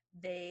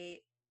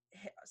 They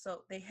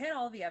hid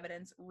all the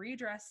evidence,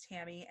 redressed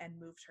Tammy, and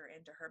moved her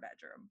into her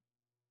bedroom.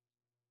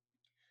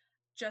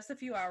 Just a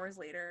few hours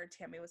later,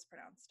 Tammy was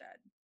pronounced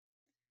dead.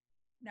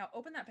 Now,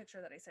 open that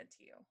picture that I sent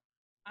to you.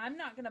 I'm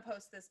not going to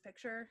post this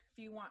picture. If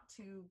you want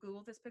to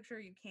Google this picture,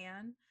 you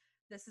can.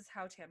 This is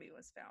how Tammy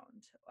was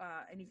found.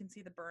 And you can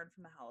see the burn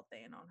from the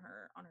halothane on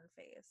her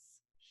face.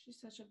 She's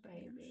such a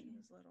baby. Yeah, she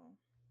was little.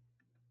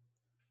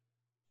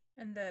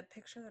 And the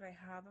picture that I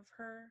have of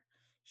her,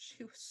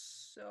 she was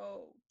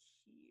so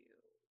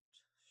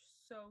cute.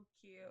 So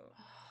cute.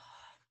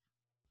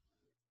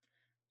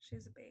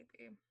 She's a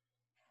baby.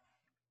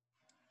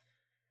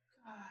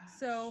 Gosh.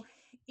 So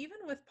even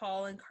with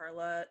Paul and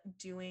Carla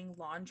doing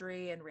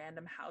laundry and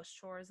random house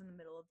chores in the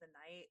middle of the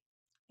night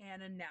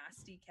and a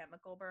nasty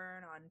chemical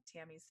burn on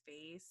Tammy's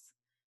face,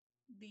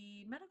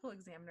 The medical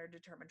examiner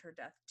determined her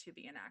death to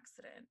be an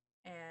accident,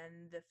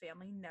 and the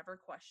family never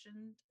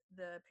questioned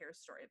the pair's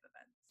story of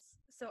events.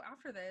 So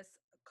after this,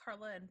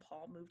 Carla and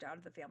Paul moved out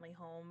of the family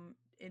home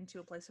into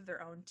a place of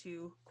their own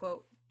to,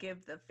 quote,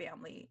 give the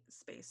family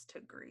space to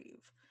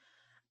grieve.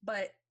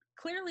 But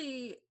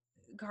clearly,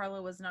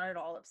 Carla was not at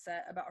all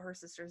upset about her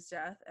sister's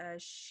death,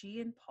 as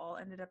she and Paul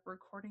ended up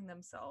recording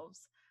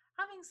themselves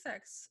having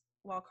sex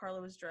while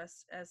Carla was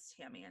dressed as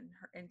Tammy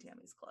in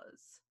Tammy's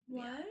clothes.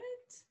 What?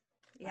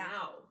 Yeah.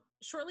 Wow.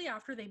 Shortly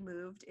after they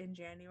moved in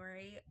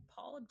January,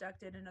 Paul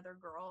abducted another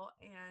girl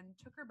and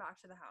took her back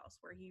to the house,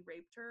 where he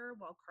raped her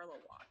while Carla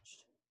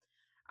watched.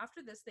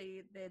 After this,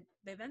 they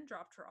then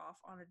dropped her off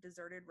on a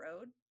deserted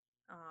road,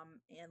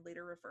 and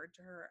later referred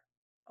to her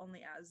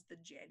only as the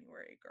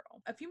January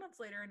girl. A few months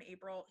later, in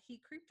April, he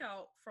creeped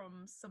out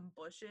from some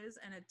bushes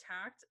and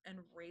attacked and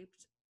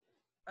raped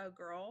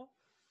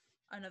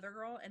another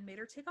girl, and made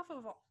her take off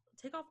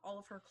all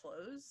of her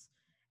clothes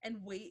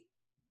and wait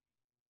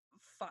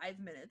 5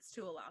 minutes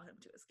to allow him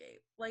to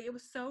escape. Like, it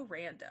was so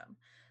random.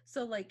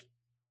 So, like,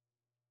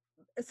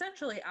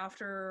 essentially,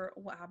 after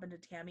what happened to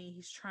Tammy,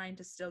 he's trying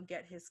to still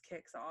get his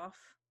kicks off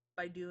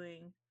by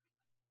doing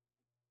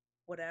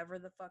whatever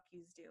the fuck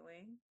he's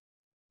doing.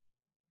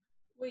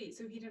 Wait,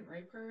 so he didn't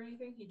rape her or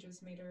anything? He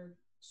just made her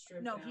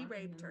strip No, down? he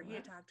raped her. He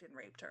attacked and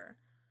raped her.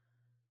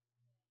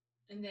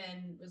 And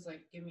then was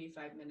like, give me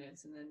 5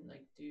 minutes and then,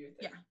 like, do your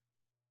thing. Yeah.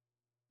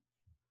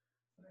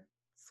 Okay.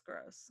 It's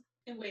gross.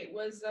 And wait,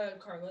 was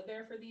Carla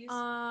there for these?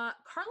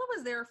 Carla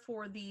was there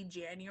for the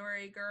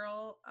January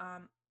girl.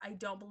 I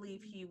don't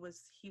believe she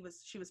was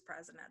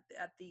present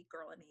at the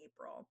girl in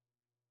April.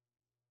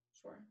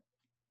 Sure.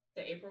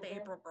 The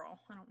April girl.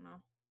 I don't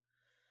know.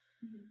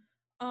 Mm-hmm.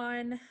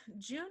 On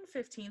June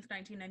 15th,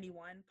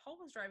 1991, Paul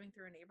was driving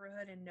through a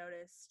neighborhood and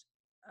noticed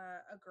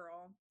a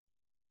girl,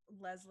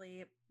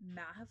 Leslie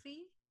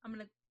Mahaffey.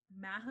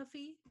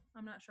 Mahaffey.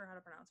 I'm not sure how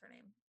to pronounce her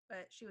name,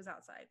 but she was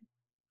outside.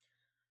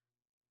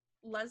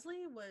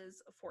 Leslie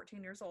was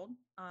 14 years old.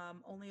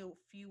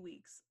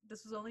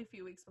 This was only a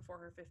few weeks before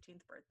her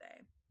 15th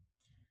birthday.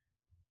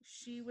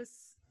 She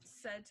was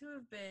said to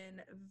have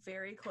been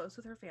very close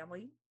with her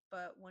family,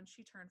 but once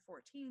she turned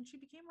 14, she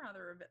became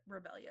rather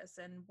rebellious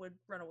and would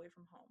run away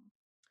from home.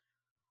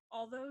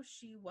 Although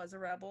she was a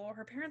rebel,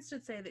 her parents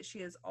did say that she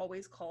has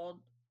always called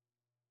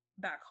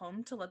back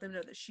home to let them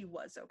know that she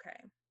was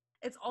okay.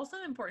 It's also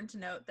important to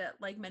note that,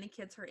 like many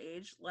kids her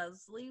age,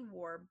 Leslie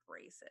wore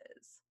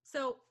braces.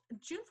 So,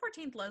 June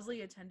 14th,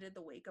 Leslie attended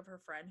the wake of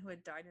her friend who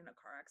had died in a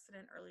car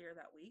accident earlier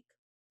that week.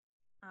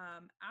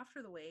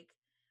 After the wake,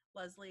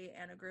 Leslie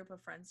and a group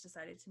of friends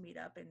decided to meet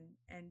up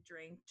and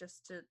drink,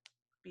 just to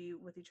be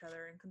with each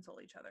other and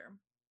console each other.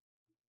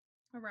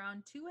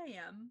 Around 2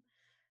 a.m.,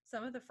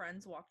 some of the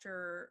friends walked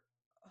her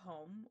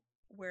home,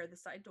 where the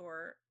side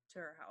door to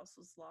her house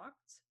was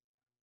locked.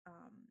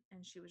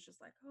 And she was just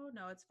like, oh,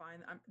 no, it's fine.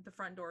 The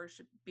front door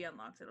should be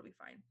unlocked. It'll be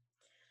fine.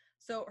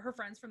 So her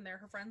friends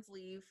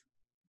leave,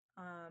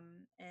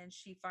 and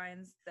she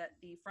finds that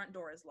the front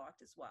door is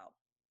locked as well.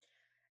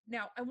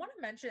 Now, I want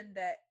to mention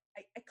that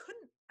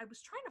I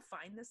was trying to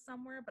find this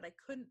somewhere, but I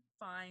couldn't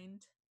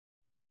find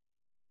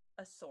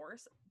a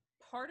source.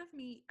 Part of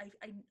me,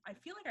 I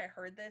feel like I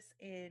heard this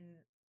in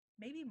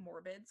maybe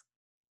Morbid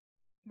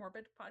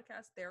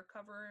podcast, their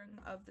covering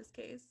of this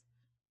case.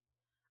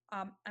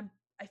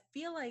 I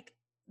feel like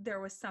there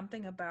was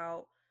something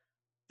about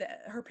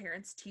that her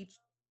parents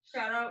teach.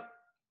 Shout out,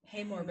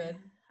 hey Morbid,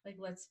 like,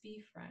 let's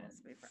be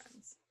friends.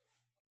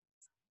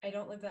 I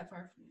don't live that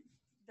far from you.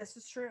 This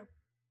is true.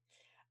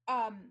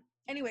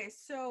 Anyway,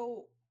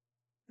 so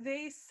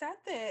they said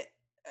that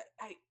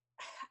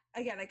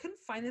I couldn't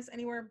find this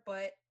anywhere,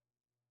 but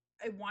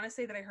I want to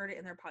say that I heard it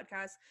in their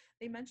podcast.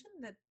 They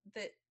mentioned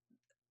that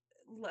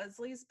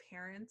Leslie's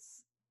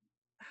parents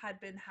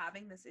had been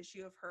having this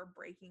issue of her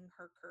breaking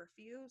her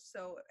curfew.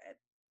 So at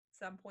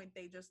some point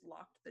they just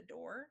locked the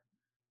door.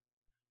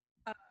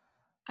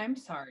 I'm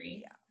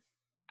sorry. Yeah.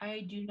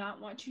 I do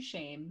not want to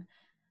shame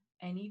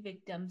any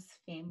victim's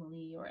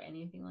family or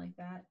anything like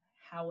that.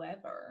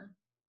 However,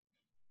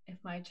 if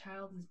my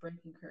child is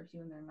breaking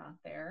curfew and they're not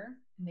there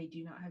and they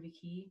do not have a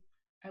key,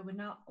 I would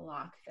not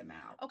lock them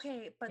out.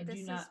 Okay, but this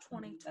is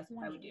 2020. That's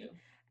what I would do.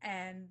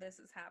 And this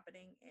is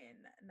happening in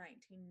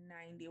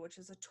 1990, which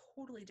is a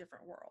totally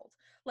different world.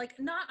 Like,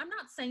 I'm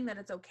not saying that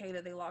it's okay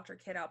that they locked her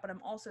kid out, but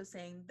I'm also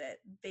saying that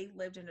they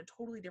lived in a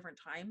totally different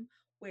time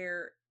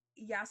where,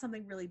 yeah,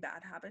 something really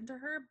bad happened to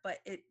her, but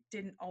it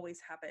didn't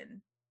always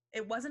happen.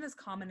 It wasn't as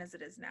common as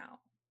it is now.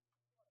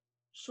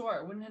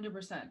 Sure,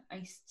 100%.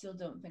 I still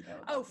don't think I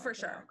would. Oh, for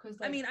sure. Because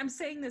like, I mean, I'm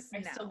saying this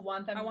now. Still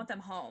want them. I want them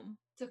home.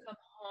 To come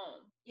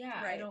home.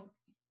 Yeah, right. I don't.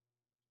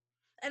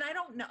 And I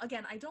don't know.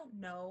 Again, I don't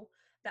know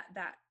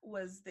that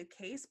was the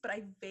case, but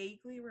I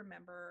vaguely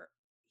remember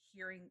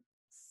hearing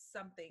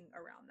something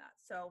around that.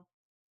 So.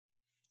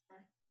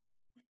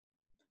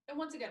 And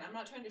once again, I'm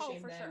not trying to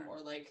shame them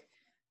or like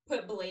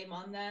put blame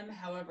on them.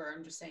 However,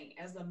 I'm just saying,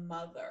 as a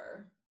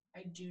mother,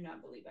 I do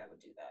not believe I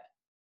would do that.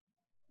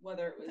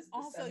 whether it was the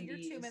Also, 70s. you're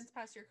 2 minutes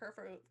past your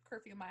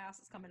curfew. My ass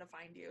is coming to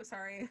find you.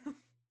 Sorry.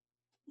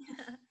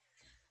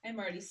 I'm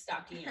already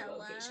stalking your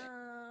location.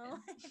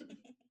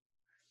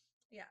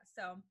 Yeah,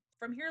 so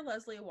from here,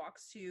 Leslie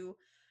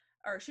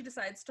she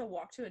decides to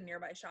walk to a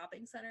nearby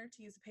shopping center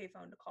to use a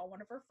payphone to call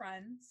one of her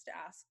friends to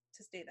ask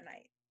to stay the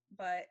night.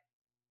 But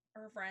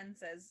her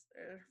friend's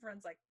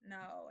like,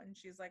 no. And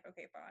she's like,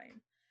 okay, fine.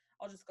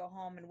 I'll just go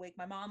home and wake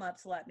my mom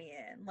up to let me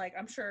in. Like,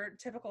 I'm sure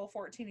typical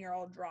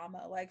 14-year-old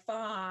drama. Like,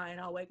 fine,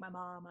 I'll wake my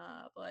mom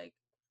up. Like,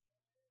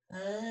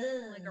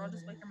 girl,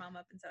 just wake your mom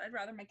up instead. I'd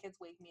rather my kids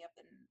wake me up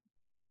than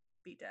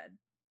be dead,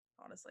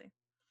 honestly.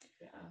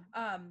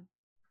 Yeah.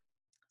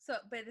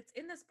 But it's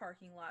in this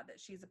parking lot that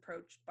she's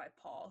approached by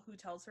Paul, who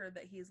tells her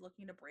that he's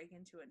looking to break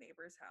into a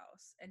neighbor's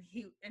house.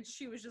 And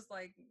she was just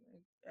like,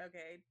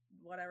 okay,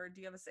 whatever. Do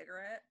you have a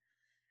cigarette?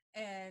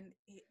 And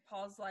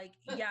Paul's like,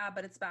 yeah,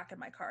 but it's back in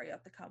my car. You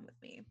have to come with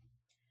me.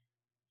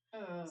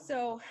 Oh.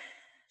 So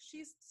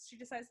she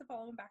decides to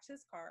follow him back to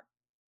his car.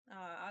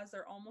 As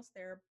they're almost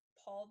there,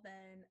 Paul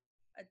then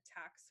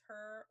attacks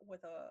her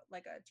with a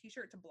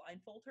t-shirt to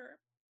blindfold her,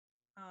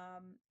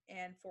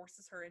 and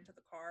forces her into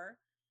the car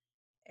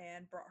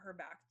and brought her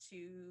back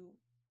to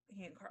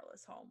he and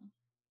Carla's home.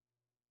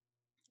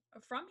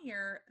 From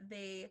here,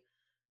 they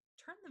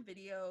turn the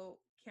video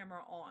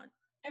camera on.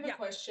 I have a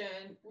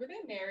question. Were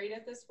they married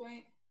at this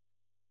point?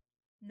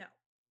 No.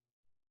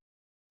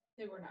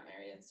 They were not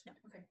married. No.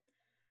 Okay.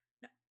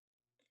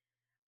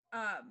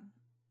 No.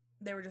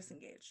 They were just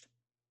engaged.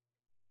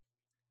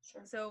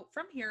 Sure. So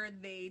from here,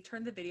 they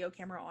turned the video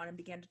camera on and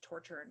began to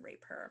torture and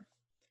rape her.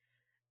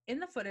 In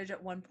the footage,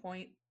 at one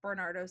point,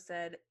 Bernardo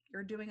said,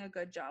 "You're doing a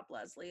good job,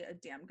 Leslie, a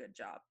damn good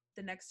job.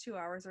 The next 2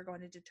 hours are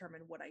going to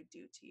determine what I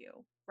do to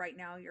you. Right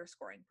now, you're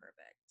scoring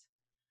perfect."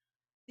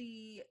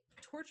 The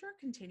torture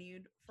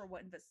continued for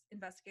what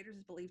investigators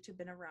believe to have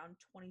been around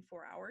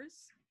 24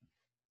 hours.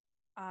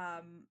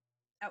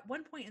 At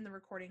one point in the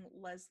recording,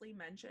 Leslie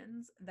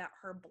mentions that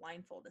her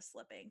blindfold is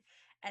slipping.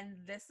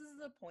 And this is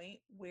the point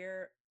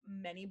where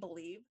many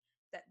believe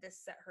that this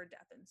set her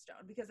death in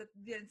stone, because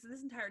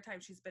this entire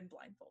time she's been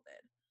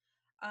blindfolded.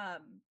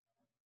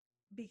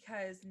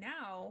 Because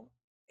now,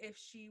 if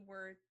she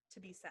were to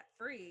be set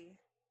free,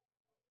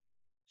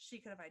 she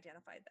could have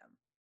identified them.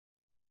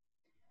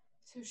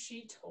 So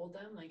she told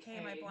them, like,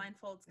 hey, my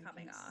blindfold's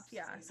coming off.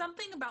 Yeah.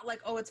 Something about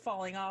like, oh, it's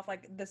falling off.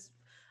 Like this.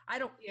 I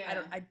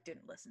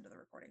didn't listen to the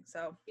recording.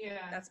 So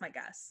yeah, that's my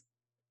guess.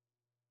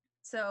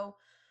 So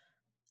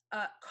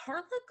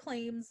Carla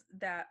claims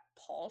that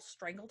Paul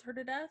strangled her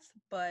to death,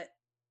 but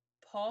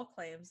Paul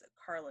claims that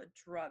Carla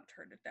drugged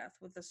her to death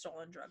with the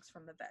stolen drugs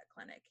from the vet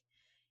clinic.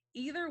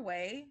 Either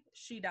way,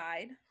 she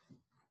died,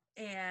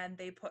 and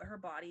they put her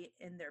body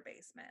in their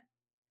basement.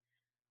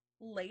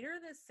 Later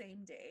this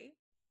same day,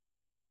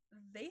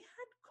 they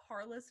had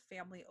Carla's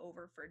family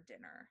over for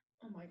dinner.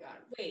 Oh my God.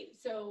 Wait,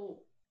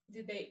 so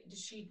did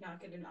she not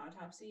get an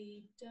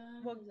autopsy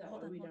done? Well, Is that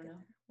hold why on, we we'll don't get know?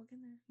 there. We'll get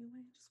there. You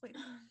wait. Just wait for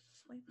it.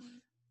 Just wait for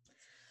it.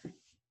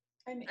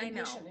 I'm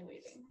impatiently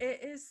waiting.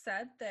 It is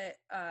said that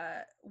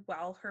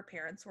while her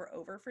parents were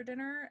over for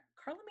dinner,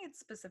 Carla made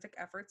specific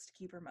efforts to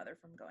keep her mother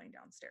from going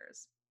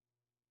downstairs.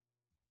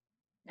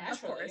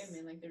 Naturally, of course. I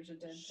mean, like, there's a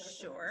dead person.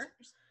 Sure.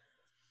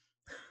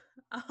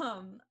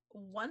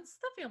 Once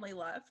the family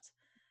left,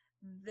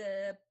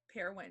 the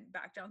pair went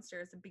back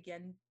downstairs and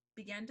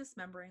began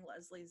dismembering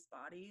Leslie's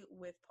body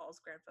with Paul's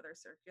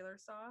grandfather's circular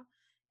saw,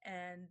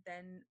 and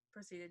then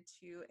proceeded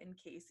to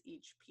encase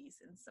each piece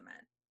in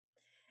cement.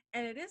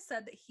 And it is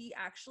said that he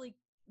actually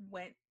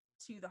went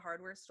to the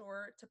hardware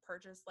store to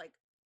purchase like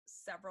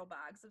several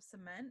bags of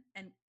cement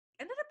and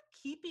ended up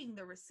keeping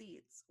the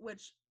receipts,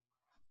 which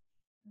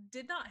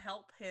did not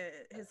help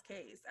his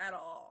case at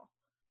all.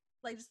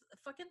 Like, just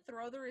fucking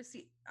throw the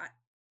receipt.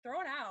 Throw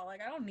it out.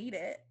 Like, I don't need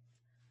it.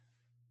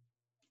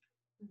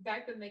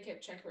 Back then they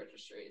kept check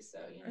registries, so,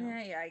 you know.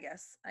 Yeah, I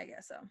guess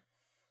so.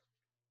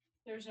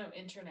 There's no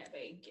internet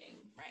banking.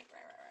 Right.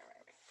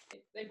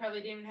 They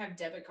probably didn't even have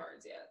debit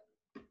cards yet.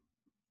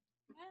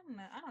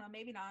 I don't know.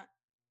 Maybe not.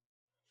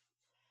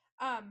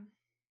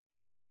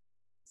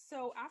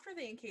 So after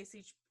they encase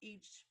each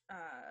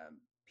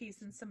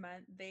piece in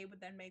cement, they would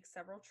then make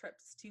several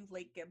trips to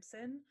Lake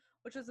Gibson,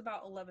 which is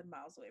about 11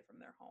 miles away from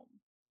their home.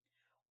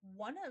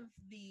 One of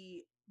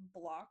the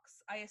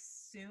blocks, I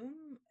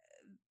assume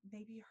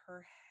maybe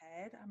her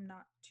head, I'm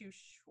not too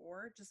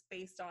sure, just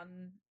based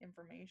on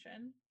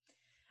information.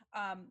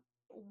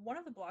 One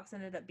of the blocks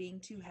ended up being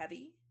too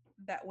heavy,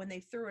 that when they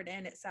threw it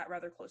in, it sat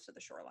rather close to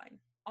the shoreline.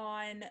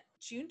 On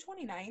June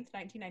 29th,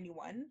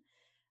 1991,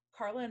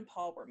 Carla and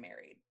Paul were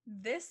married.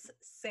 This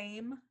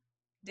same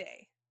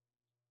day.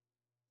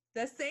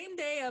 The same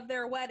day of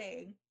their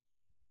wedding,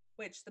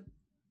 which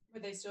were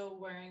they still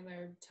wearing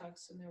their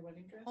tux and their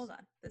wedding dress? Hold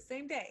on. The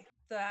same day,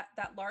 that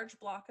large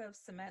block of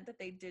cement that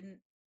they didn't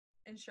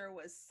ensure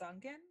was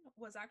sunken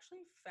was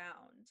actually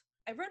found.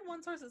 I read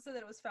one source that said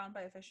that it was found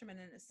by a fisherman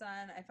and his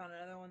son. I found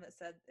another one that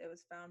said it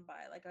was found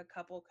by like a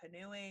couple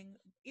canoeing.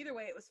 Either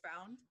way, it was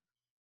found.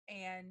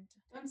 And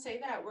don't say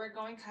that. We're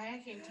going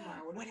kayaking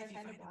tomorrow. What if I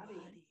find a body?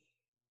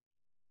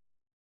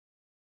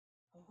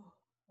 Oh,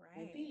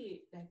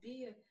 Right. That'd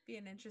be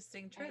an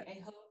interesting trip.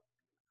 I hope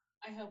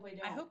I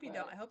don't. I hope you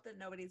don't. I hope that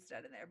nobody's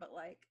dead in there, but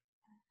like,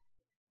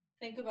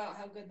 think about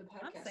how good the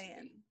podcast I'm saying.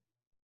 would be.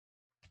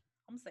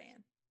 I'm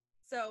saying.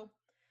 So,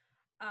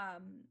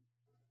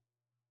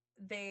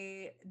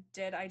 they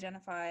did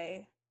identify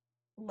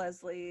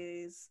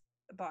Leslie's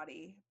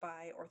body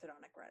by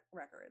orthodontic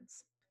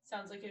records.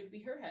 Sounds like it would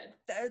be her head.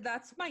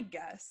 That's my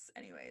guess,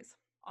 anyways.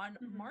 On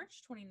Mhm.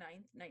 March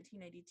 29th,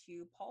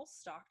 1992, Paul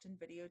stalked and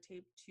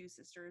videotaped two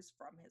sisters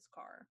from his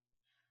car.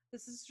 The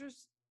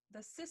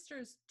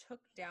sisters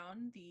took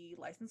down the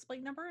license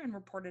plate number and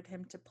reported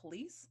him to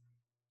police,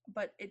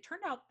 but it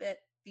turned out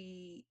that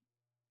the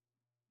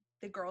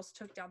girls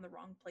took down the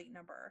wrong plate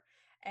number,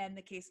 and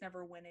the case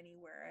never went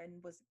anywhere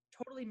and was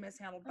totally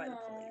mishandled by the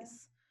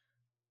police.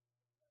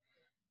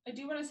 I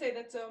do want to say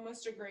that's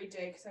almost a great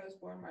day because I was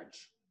born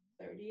March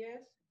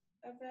 30th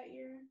of that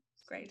year.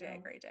 So, great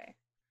day.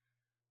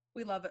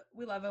 We love it.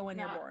 We love it when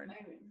you're born.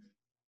 I mean,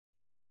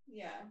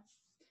 yeah.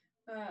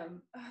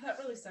 That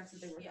really sucks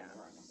that they were down the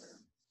wrong number.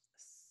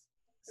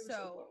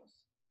 So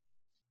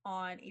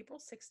on April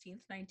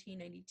 16th,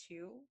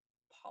 1992,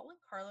 Paul and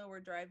Carla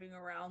were driving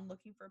around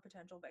looking for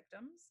potential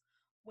victims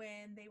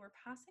when they were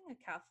passing a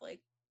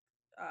Catholic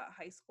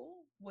high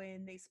school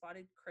when they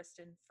spotted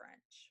Kristen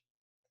French.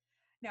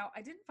 Now,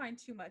 I didn't find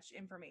too much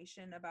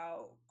information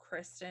about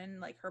Kristen,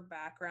 like her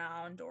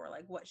background or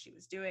like what she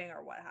was doing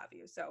or what have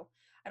you. So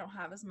I don't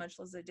have as much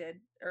as I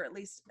did, or at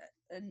least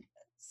a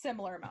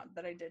similar amount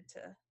that I did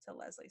to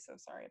Leslie. So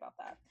sorry about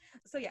that.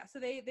 So yeah, so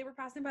they were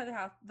passing by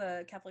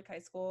the Catholic high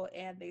school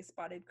and they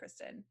spotted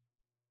Kristen.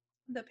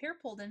 The pair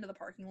pulled into the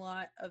parking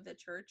lot of the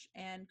church,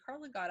 and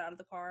Carla got out of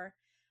the car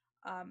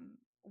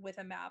with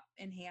a map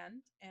in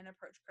hand and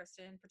approached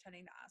Kristen,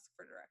 pretending to ask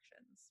for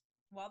directions.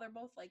 While they're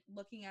both like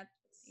looking at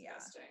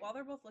while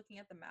they're both looking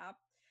at the map,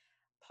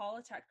 Paul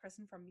attacked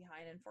Kristen from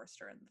behind and forced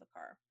her into the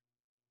car.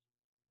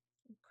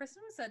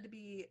 Kristen was said to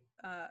be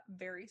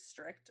very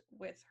strict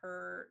with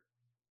her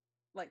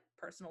like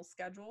personal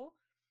schedule.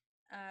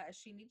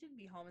 She needed to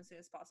be home as soon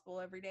as possible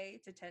every day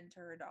to tend to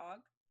her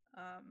dog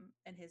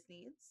and his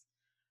needs.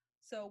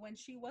 So when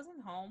she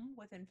wasn't home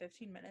within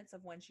 15 minutes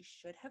of when she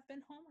should have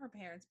been home, her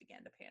parents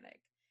began to panic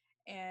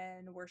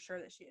and were sure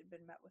that she had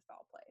been met with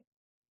foul play.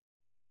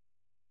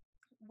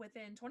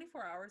 Within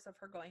 24 hours of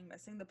her going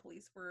missing, the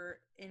police were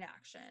in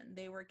action.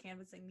 They were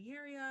canvassing the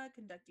area,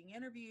 conducting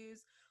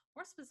interviews,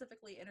 more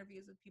specifically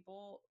interviews with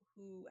people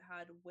who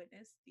had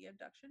witnessed the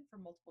abduction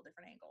from multiple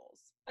different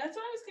angles. That's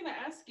what I was going to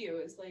ask you,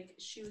 is like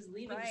she was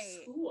leaving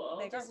school.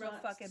 They got real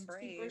fucking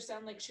brave. Super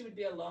sound like she would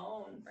be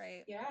alone.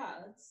 Right.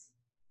 Yeah, that's...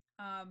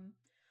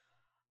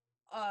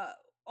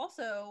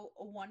 Also,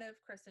 one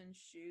of Kristen's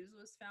shoes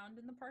was found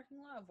in the parking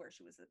lot of where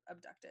she was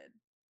abducted,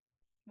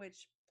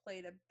 which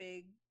played a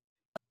big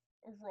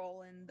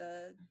role in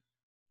the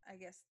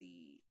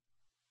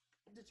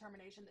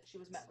determination that she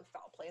was met with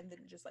foul play and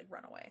didn't just like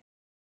run away.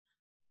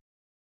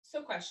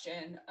 So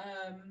question,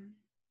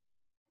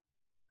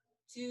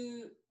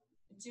 do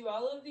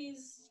all of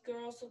these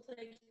girls look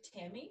like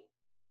Tammy?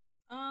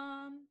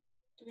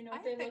 Do we know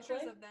what they look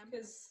like? Of them.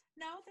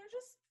 No,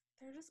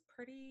 they're just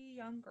pretty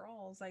young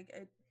girls. Like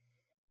it.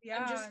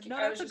 Yeah,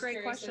 that's a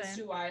great question. As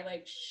to why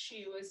like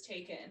she was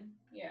taken.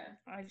 Yeah.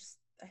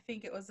 I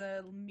think it was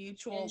a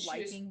mutual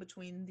liking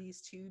between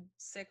these two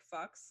sick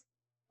fucks.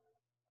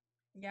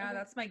 Yeah, okay.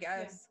 That's my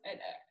guess. Yeah.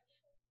 And,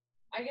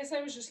 I guess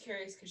I was just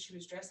curious because she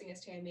was dressing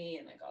as Tammy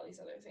and like all these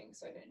other things,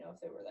 so I didn't know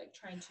if they were like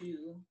trying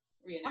to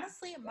reenact.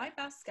 Honestly, my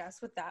best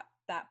guess with that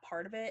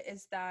part of it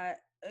is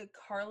that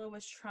Carla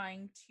was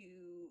trying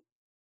to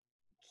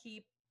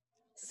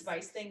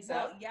spice things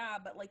up. Yeah,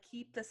 but like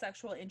keep the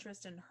sexual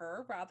interest in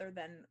her rather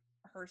than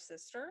her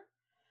sister,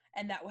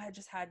 and that had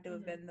just had to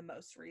have been the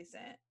most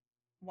recent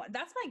one.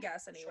 That's my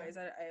guess, anyways.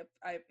 Sure.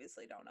 I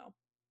obviously don't know.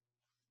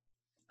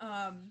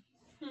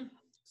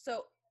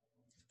 So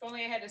if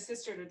only I had a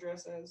sister to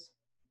dress as.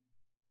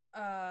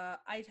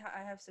 I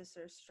have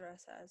sisters to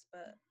dress as,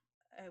 but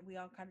we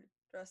all kind of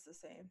dress the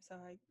same. So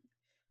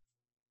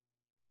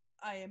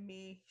I am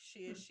me,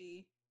 she is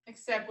she.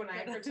 Except when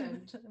I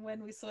pretend.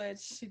 When we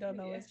switch, you don't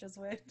always just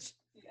switch.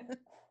 Yeah.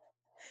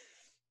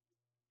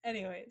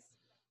 Anyways.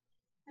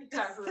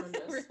 TikTok ruined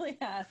us. It really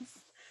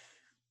has.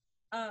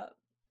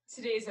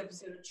 Today's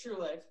episode of True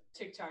Life,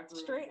 TikTok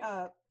ruined straight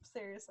up,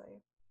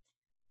 seriously.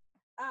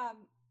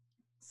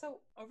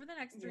 So over the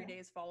next 3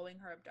 days following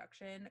her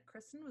abduction,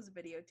 Kristen was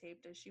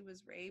videotaped as she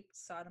was raped,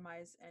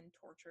 sodomized, and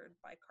tortured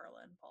by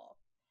Carla and Paul.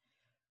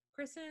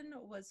 Kristen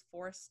was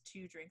forced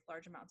to drink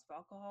large amounts of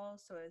alcohol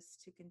so as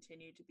to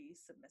continue to be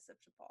submissive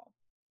to Paul.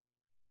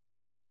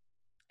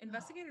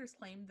 Investigators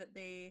claimed that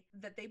they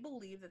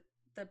believe that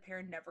the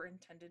pair never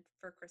intended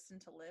for Kristen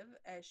to live,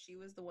 as she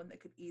was the one that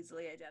could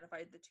easily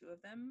identify the two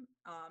of them,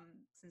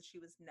 since she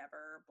was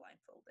never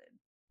blindfolded.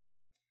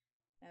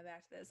 Now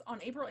back to this.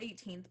 On April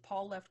 18th,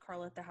 Paul left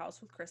Carla at the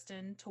house with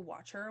Kristen to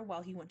watch her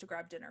while he went to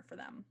grab dinner for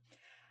them.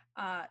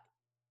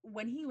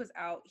 When he was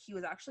out, he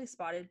was actually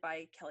spotted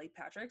by Kelly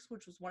Patrick,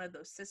 which was one of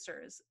those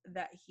sisters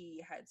that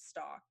he had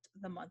stalked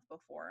the month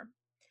before.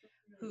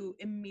 who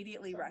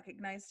immediately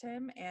recognized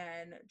him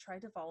and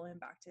tried to follow him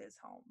back to his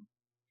home.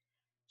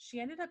 She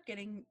ended up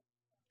getting...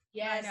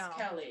 Yes,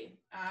 Kelly.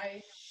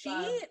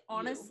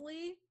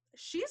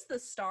 She's the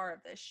star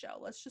of this show.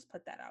 Let's just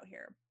put that out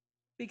here.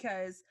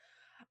 Because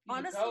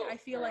honestly, I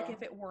feel like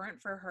if it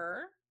weren't for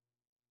her,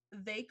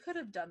 they could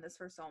have done this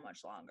for so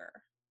much longer.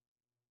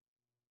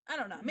 I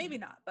don't know. Maybe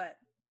not, but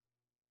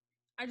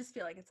I just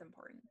feel like it's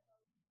important.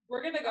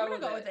 We're going to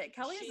go with it.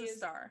 Kelly is a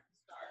star.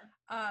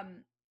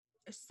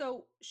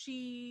 So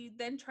she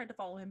then tried to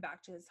follow him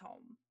back to his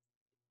home.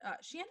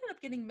 She ended up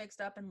getting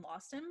mixed up and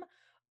lost him.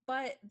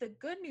 But the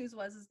good news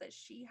was that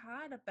she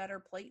had a better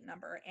plate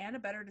number and a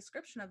better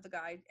description of the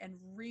guy and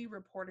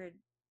re-reported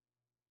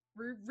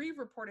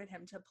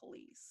him to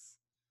police.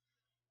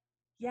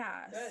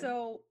 Yeah. Good.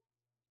 So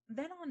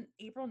then on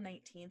April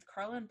 19th,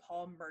 Carla and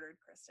Paul murdered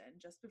Kristen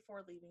just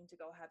before leaving to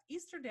go have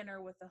Easter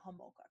dinner with the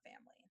Homolka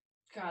family.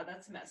 God,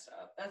 that's messed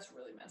up. That's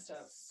really messed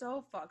up.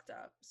 So fucked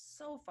up.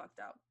 So fucked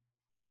up.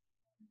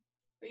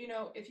 But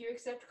if you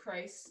accept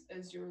Christ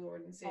as your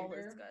Lord and Savior, all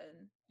is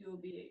good. You'll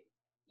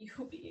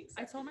be accepted.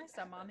 I told my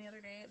stepmom the other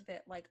day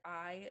that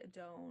I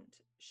don't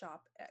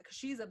shop because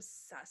she's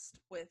obsessed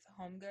with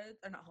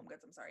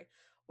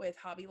with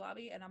Hobby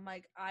Lobby, and I'm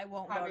like, I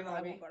won't go to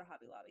Hobby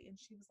Lobby, and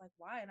she was like,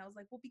 why? And I was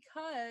like, well,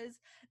 because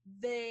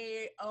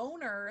the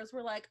owners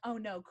were like, oh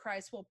no,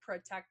 Christ will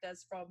protect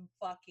us from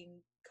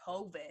fucking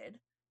COVID,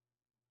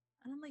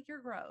 and I'm like,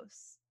 you're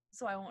gross,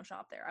 so I won't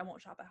shop there. I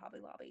won't shop at Hobby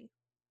Lobby.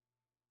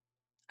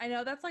 I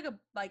know that's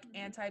like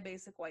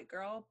anti-basic white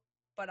girl,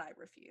 but I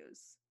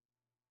refuse.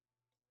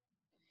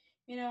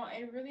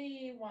 I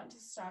really want to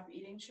stop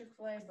eating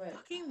Chick-fil-A, but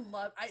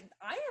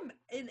I am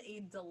in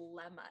a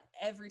dilemma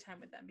every time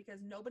with them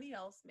because nobody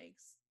else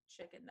makes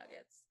chicken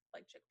nuggets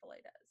like Chick-fil-A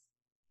does.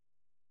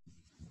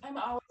 I'm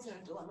always in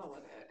a dilemma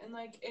with it, and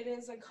it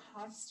is a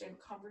constant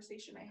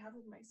conversation I have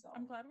with myself.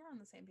 I'm glad we're on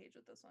the same page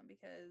with this one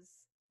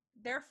because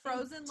their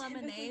frozen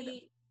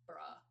lemonade,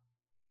 bruh.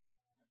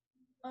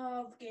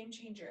 Oh, game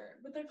changer.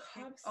 But their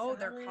Cobb salad. Oh,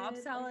 their Cobb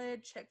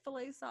salad,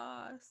 Chick-fil-A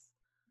sauce.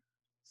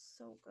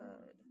 So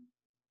good.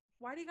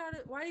 Why do you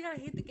gotta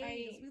hate the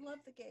gays? We love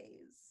the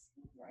gays.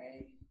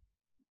 Right.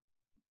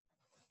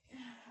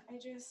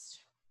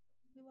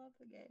 We love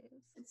the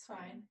gays. It's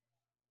fine.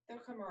 They'll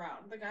come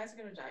around. The guy's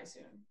gonna die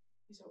soon.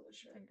 He's old as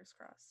shit. Fingers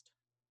crossed.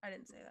 I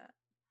didn't say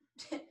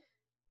that.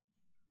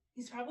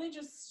 He's probably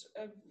just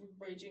a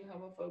raging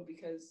homophobe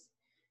because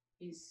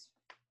he's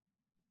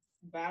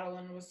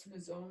battling with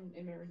his own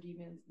inner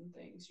demons and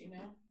things, You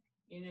know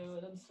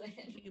what I'm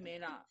saying? You may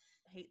not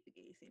hate the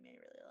gays, you may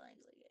really like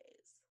the gays.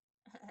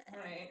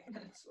 Right.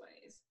 That's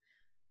ways.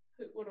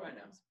 What do I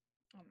know?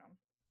 I don't know.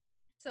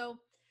 So,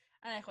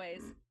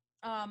 anyways,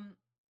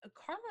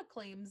 Carla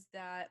claims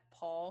that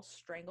Paul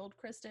strangled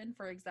Kristen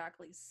for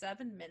exactly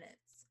 7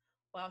 minutes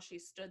while she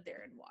stood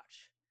there and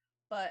watched.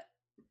 But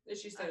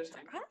she set a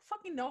timer. I don't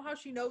fucking know how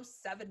she knows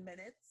 7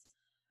 minutes.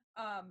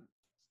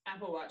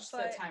 Apple Watch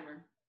set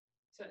timer.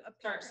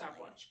 Start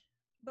stopwatch.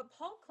 But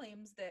Paul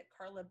claims that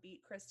Carla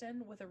beat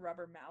Kristen with a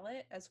rubber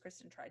mallet as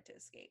Kristen tried to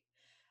escape.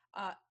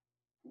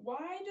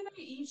 Why do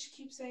they each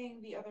keep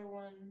saying the other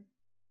one?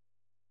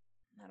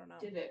 I don't know.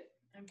 Did it?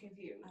 I'm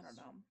confused. I don't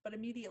know. But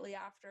immediately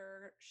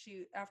after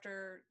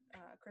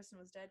Kristen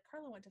was dead,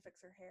 Carla went to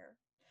fix her hair.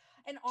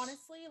 And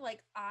honestly,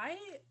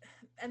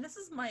 and this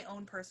is my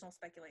own personal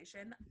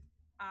speculation,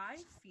 I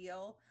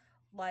feel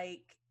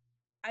like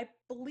I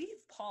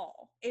believe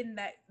Paul in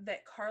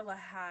that Carla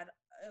had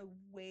a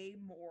way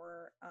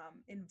more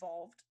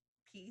involved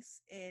piece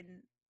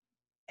in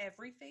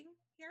everything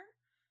here.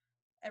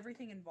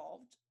 Everything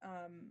involved,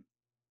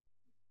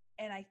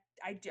 and I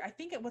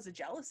think it was a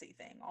jealousy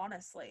thing,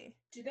 honestly.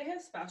 Do they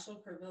have special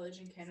privilege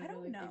in Canada? I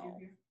don't know.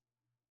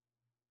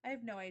 I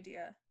have no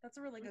idea. That's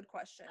a really good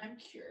question. I'm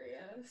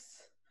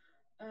curious.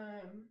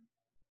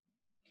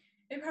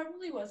 It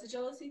probably was a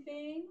jealousy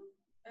thing.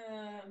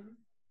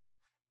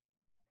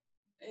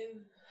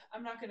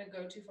 I'm not going to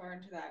go too far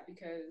into that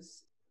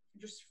because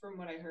just from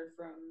what I heard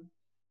from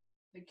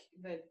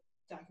the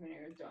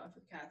documentary Don't F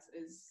with Cats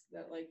is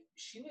that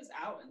she was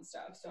out and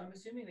stuff, so I'm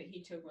assuming that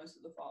he took most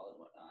of the fall and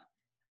whatnot.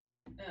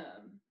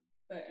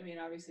 But I mean,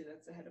 obviously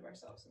that's ahead of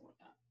ourselves and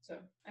whatnot. So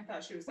I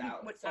thought she was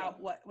out.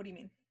 What do you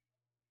mean?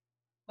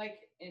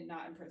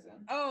 Not in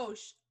prison. Oh,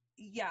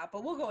 yeah,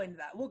 but we'll go into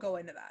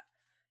that.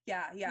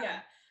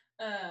 Yeah.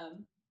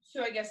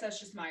 So I guess that's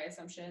just my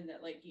assumption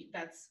that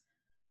that's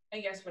I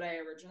guess what I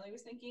originally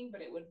was thinking,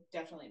 but it would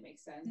definitely make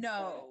sense.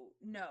 No,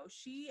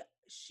 she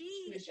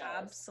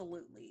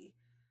absolutely.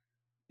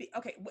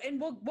 Okay,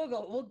 and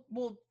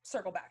we'll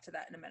circle back to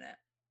that in a minute.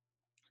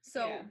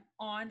 So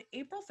on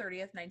April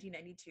 30th,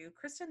 1992,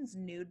 Kristen's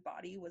nude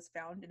body was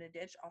found in a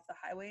ditch off the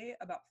highway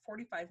about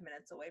 45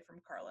 minutes away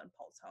from Carla and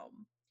Paul's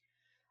home.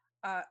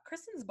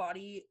 Kristen's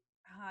body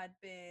had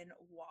been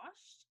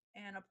washed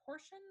and a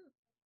portion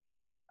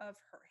of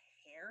her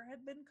hair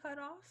had been cut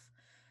off.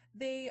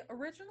 They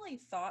originally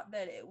thought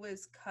that it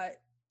was cut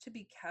to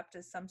be kept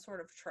as some sort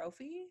of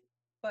trophy,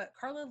 but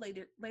Carla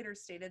later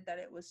stated that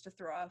it was to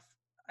throw off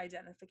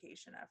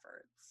identification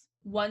efforts.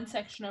 one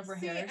section of her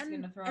See, hair is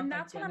going to throw off and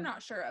that's what I'm identity.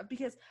 not sure of,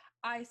 because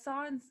I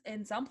saw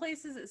in some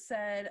places it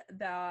said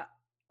that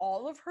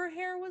all of her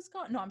hair was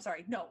gone. No, I'm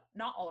sorry. No,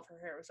 not all of her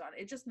hair was gone.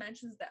 It just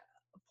mentions that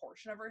a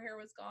portion of her hair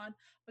was gone,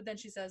 but then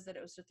she says that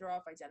it was to throw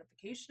off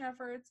identification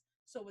efforts.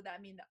 So would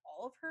that mean that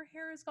all of her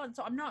hair is gone?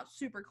 So I'm not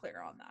super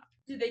clear on that.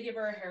 Did they give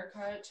her a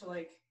haircut to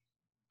like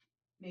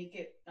make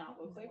it not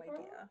look No like her?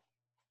 idea.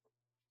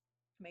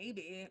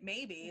 Maybe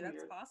Weird.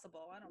 that's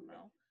possible. I don't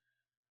know.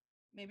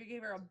 Maybe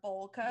give her a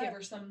bowl cut. Give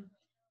her some.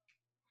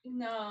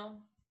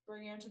 No,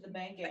 bring her to the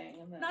bang gang.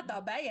 And then... Not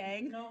the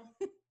bang. No.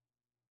 The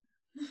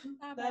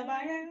The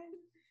bang.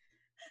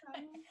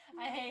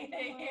 I hate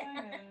it.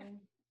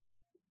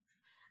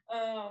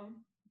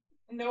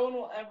 No one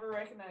will ever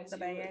recognize The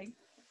you bang gang.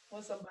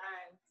 with some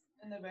bang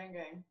in the bang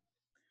gang.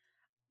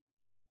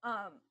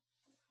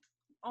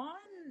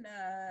 On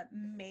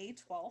May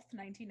 12th,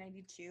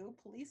 1992,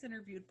 police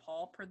interviewed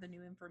Paul per the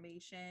new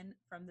information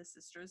from the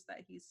sisters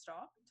that he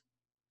stalked.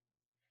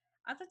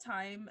 At the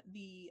time,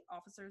 the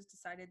officers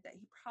decided that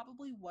he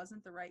probably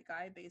wasn't the right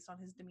guy based on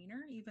his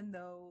demeanor, even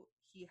though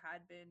he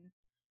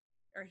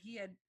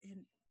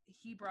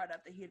brought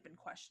up that he had been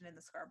questioned in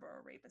the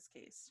Scarborough rapist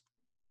case.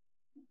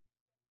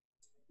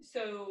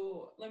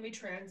 So let me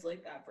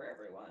translate that for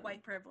everyone.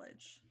 White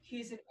privilege.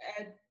 He's an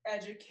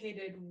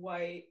educated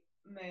white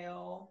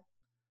male,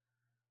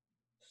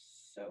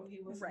 so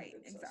he was right.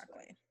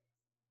 Exactly.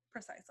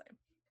 Precisely.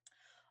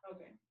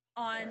 Okay.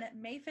 On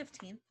May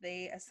 15th,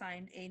 they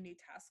assigned a new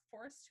task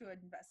force to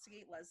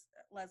investigate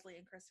Leslie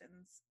and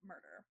Kristen's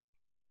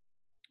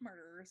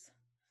murderers.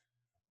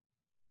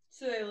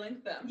 So they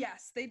linked them.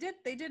 Yes, they did.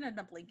 They did end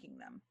up linking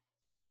them.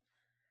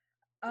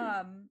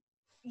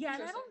 Yeah,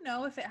 and I don't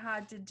know if it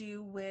had to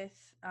do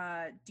with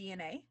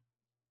DNA,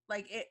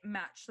 like it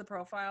matched the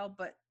profile,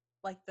 but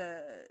like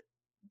the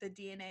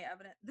DNA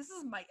evidence. This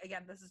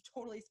is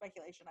totally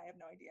speculation. I have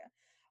no idea.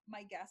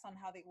 My guess on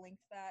how they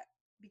linked that,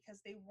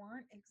 because they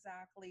weren't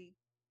exactly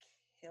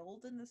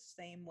killed in the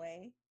same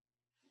way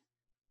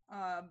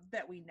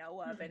that we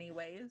know of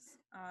anyways.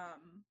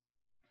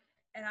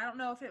 And I don't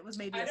know if it was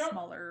maybe a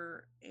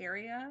smaller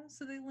area,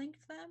 so they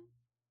linked them.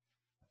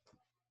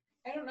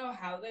 I don't know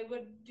how they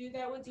would do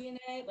that with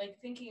DNA. Like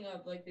thinking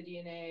of like the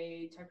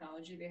DNA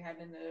technology they had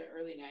in the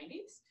early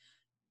 90s.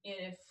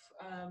 And if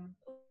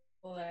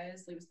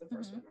Leslie was the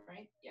first one,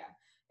 right? Yeah.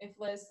 If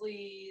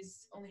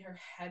Leslie's only her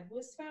head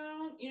was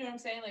found, you know what I'm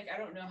saying? Like I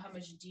don't know how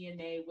much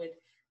DNA would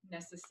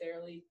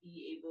necessarily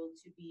be able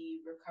to be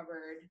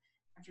recovered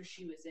after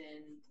she was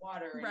in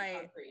water and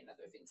concrete and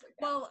other things like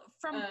that. Well,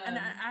 and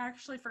I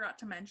actually forgot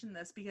to mention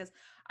this because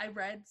I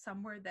read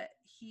somewhere that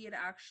he had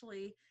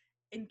actually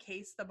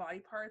encased the body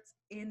parts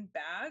in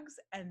bags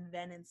and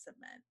then in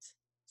cement.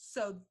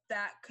 So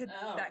that could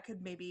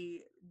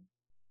maybe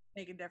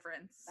make a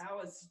difference. That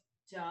was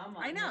dumb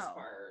on I know. this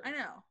part. I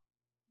know.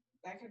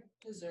 That could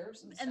preserve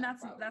some and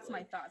stuff, that's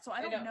my thought. So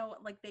I don't know,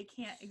 like they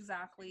can't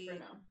exactly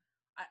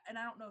and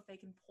I don't know if they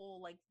can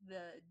pull like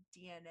the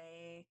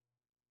DNA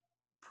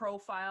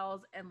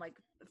profiles and like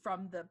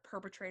from the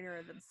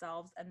perpetrator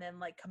themselves and then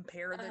like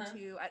compare the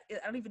two. I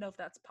don't even know if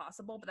that's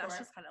possible, but that's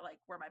just kind of like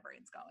where my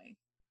brain's going.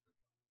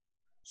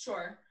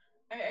 Sure.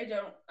 I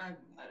don't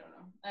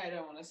know. I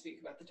don't want to speak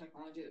about the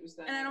technology that was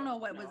then. And I don't know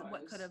what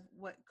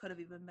could have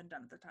even been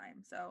done at the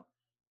time. So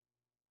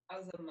I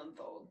was a month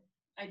old.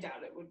 I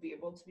doubt it would be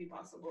able to be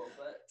possible,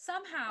 but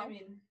somehow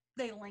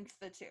they linked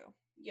the two.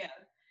 Yeah.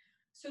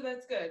 So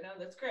that's good. No,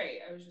 that's great.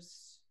 I was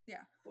just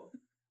cool.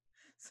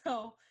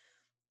 So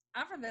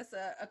after this,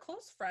 a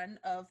close friend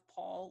of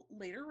Paul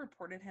later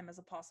reported him as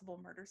a possible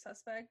murder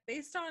suspect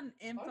based on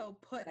info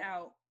put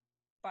out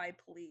by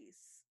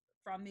police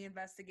from the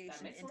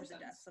investigation into the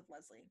deaths of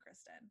Leslie and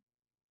Kristen.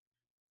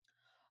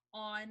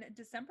 On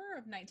December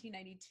of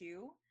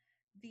 1992,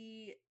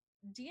 the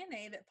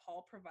DNA that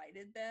Paul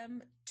provided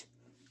them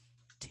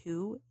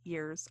 2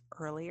 years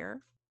earlier,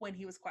 when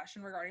he was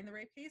questioned regarding the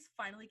rape case,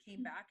 finally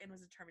came back and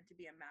was determined to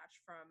be a match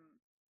from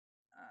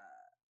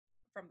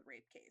the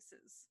rape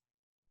cases.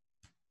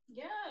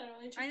 Yeah, it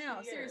only took I know,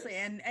 2 years. seriously,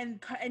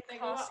 and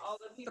cost all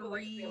the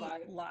 3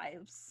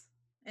 lives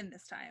in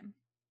this time.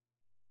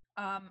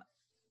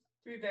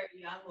 3 very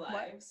young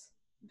lives.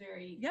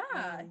 Very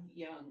young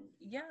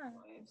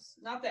lives.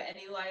 Not that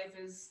any life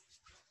is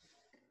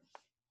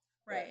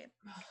right.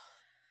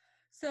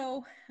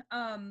 So,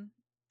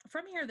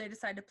 from here, they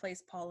decide to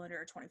place Paul under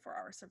a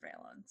 24-hour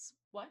surveillance.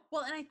 What?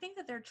 Well, and I think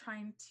that they're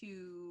trying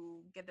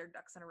to get their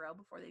ducks in a row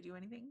before they do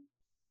anything.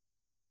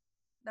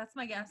 That's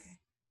my guess. Okay.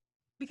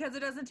 Because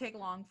it doesn't take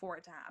long for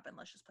it to happen.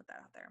 Let's just put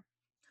that out there.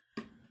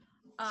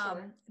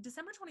 Sure.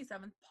 December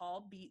 27th,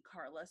 Paul beat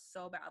Carla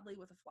so badly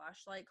with a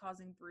flashlight,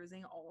 causing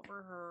bruising all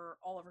over her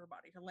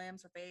body, her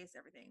limbs, her face,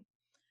 everything.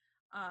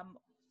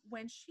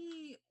 When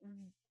she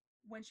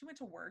went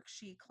to work,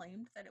 she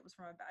claimed that it was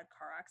from a bad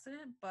car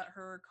accident, but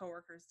her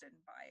coworkers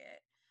didn't buy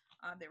it.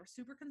 They were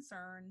super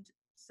concerned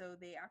So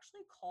they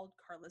actually called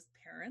Carla's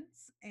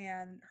parents,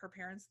 and her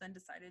parents then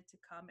decided to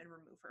come and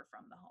remove her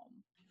from the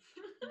home.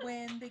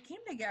 When they came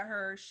to get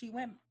her, she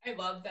went. I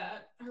love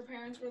that. Her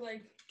parents were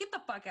like, "Get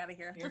the fuck out of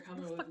here. You're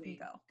coming Let's with fucking me."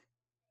 go.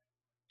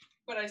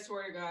 But I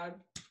swear to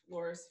God,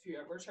 Loris, if you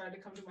ever tried to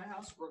come to my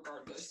house,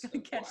 regardless of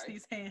Catch why,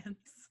 these hands.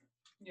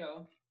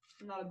 yo,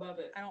 I'm not above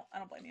it. I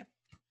don't blame you.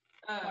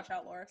 Watch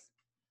out, Loris.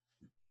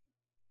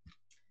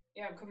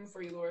 Yeah, I'm coming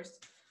for you, Loris.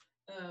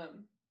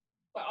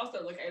 But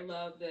also, like, I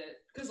love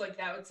that because, like,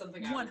 that was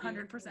something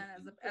 100%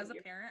 as a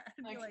parent,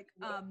 I'd be like,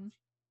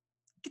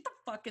 get the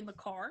fuck in the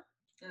car.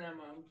 And I'm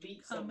gonna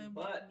beat some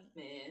butt,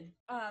 man.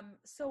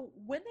 So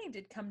when they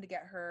did come to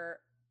get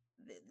her,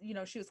 you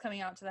know, she was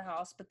coming out to the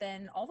house, but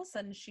then all of a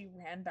sudden she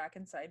ran back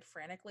inside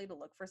frantically to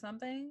look for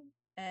something,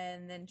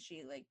 and then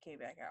she like came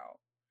back out.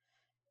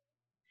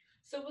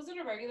 So was it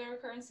a regular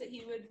occurrence that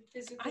he would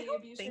physically abuse her? I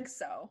don't think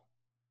so.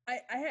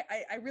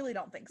 I really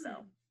don't think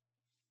so.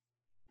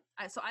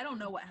 So I don't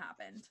know what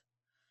happened.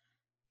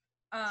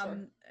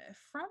 Sure.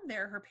 From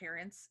there, her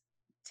parents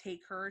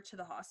take her to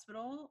the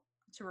hospital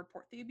to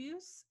report the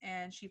abuse,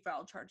 and she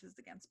filed charges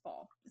against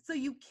Paul. So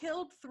you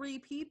killed 3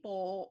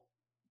 people,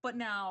 but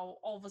now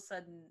all of a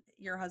sudden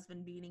your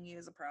husband beating you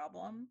is a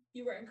problem.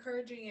 You were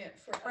encouraging it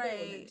for other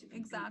women to be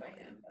exactly, beat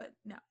by him, but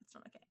no, it's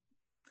not okay.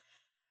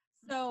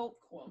 So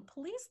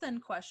police then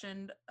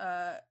questioned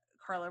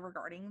Carla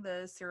regarding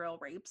the serial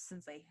rapes,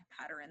 since they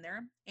had her in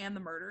there, and the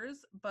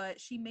murders,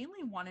 but she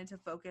mainly wanted to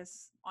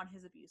focus on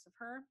his abuse of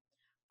her.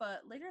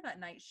 But later that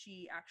night,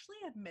 she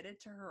actually admitted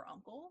to her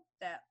uncle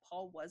that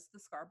Paul was the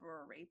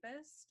Scarborough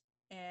rapist,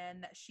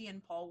 and that she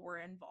and Paul were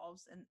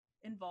involved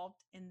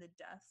in the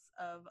deaths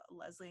of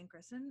Leslie and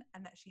Kristen,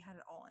 and that she had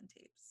it all on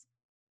tapes.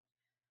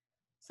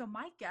 So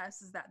my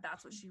guess is that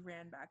that's what she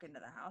ran back into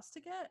the house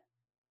to get,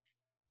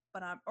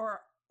 but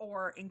or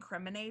more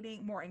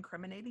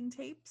incriminating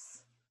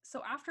tapes.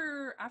 So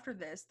after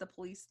this, the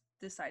police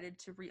decided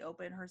to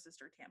reopen her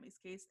sister Tammy's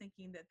case,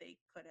 thinking that they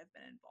could have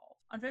been involved.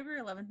 On February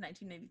 11th,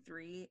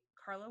 1993,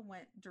 Carla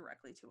went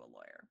directly to a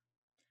lawyer.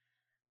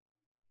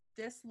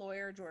 This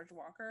lawyer, George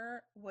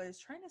Walker, was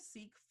trying to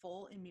seek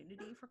full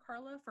immunity for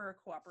Carla for her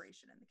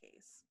cooperation in the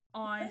case.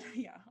 On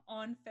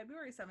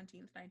February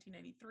 17th,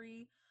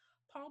 1993,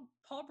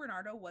 Paul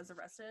Bernardo was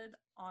arrested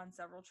on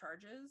several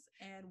charges,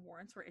 and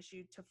warrants were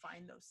issued to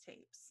find those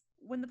tapes.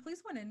 When the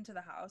police went into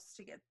the house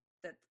to get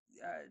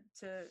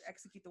to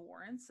execute the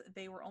warrants,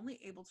 they were only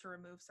able to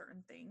remove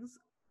certain things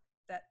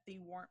that they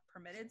weren't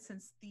permitted,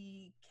 since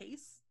the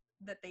case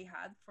that they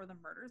had for the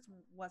murders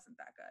wasn't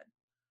that good.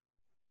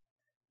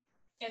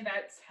 And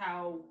that's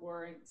how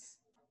warrants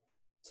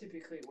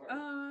typically work.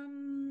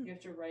 You have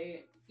to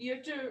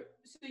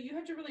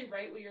really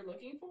write what you're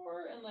looking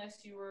for,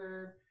 unless you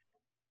were.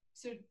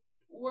 So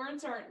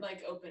warrants aren't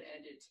like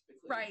open-ended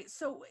typically. Right.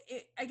 So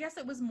I guess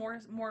it was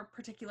more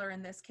particular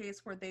in this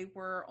case, where they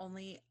were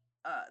only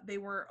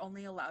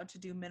allowed to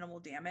do minimal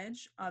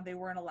damage. They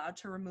weren't allowed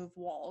to remove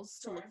walls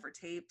to look for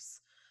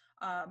tapes.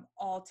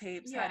 All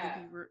tapes had to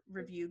be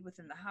reviewed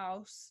within the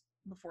house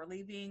before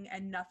leaving,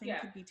 and nothing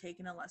could be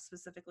taken unless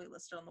specifically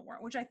listed on the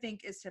warrant, which I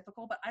think is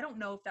typical, but I don't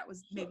know if that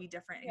was maybe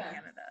different in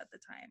Canada at the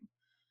time.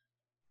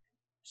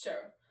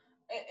 Sure.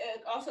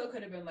 It also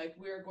could have been like,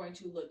 we're going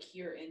to look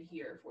here and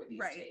here for these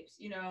tapes.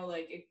 You know,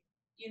 like, it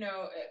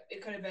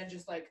could have been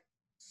just like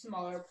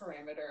smaller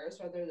parameters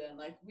rather than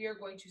like, we are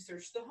going to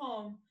search the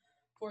home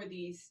for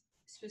these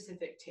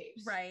specific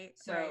tapes. Right.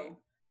 So,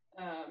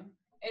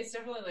 it's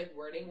definitely like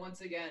wording.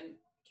 Once again,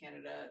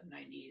 Canada,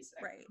 90s.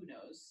 Right. Who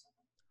knows?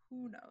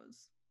 Who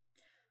knows?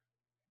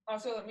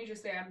 Also, let me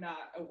just say I'm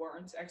not a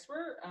warrants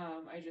expert.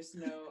 I just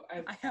know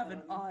I have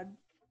an odd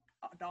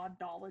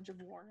knowledge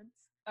of warrants.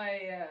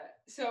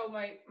 So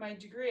my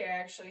degree, I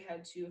actually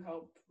had to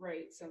help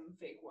write some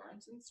fake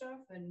warrants and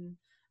stuff, and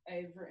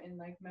I've written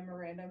like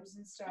memorandums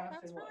and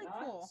stuff and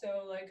whatnot. Really cool.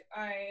 So like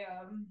I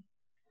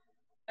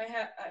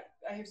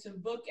have some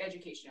book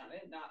education on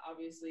it, not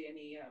obviously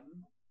any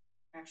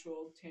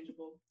actual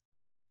tangible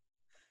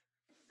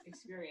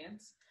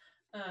experience.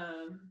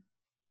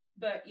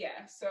 But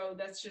yeah, so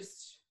that's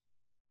just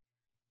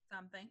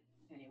something.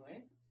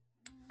 Anyway,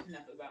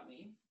 enough about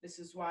me. This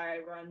is why I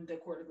run the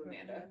Court of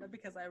Amanda.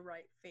 Because I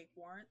write fake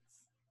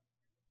warrants.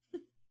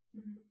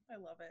 I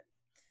love it.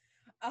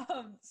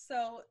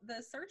 So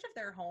the search of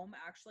their home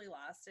actually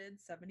lasted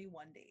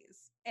 71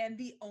 days. And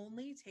the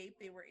only tape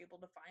they were able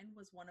to find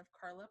was one of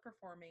Carla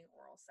performing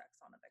oral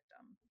sex on a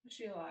victim. Is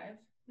she alive?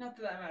 Not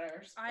that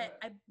matters. I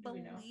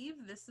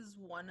believe this is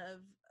one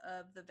of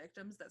the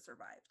victims that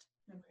survived.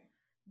 Okay.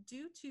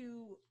 Due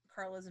to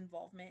Carla's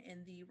involvement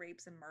in the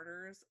rapes and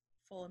murders,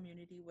 full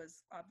immunity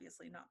was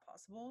obviously not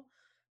possible.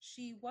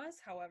 She was,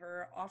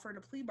 however, offered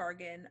a plea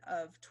bargain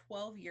of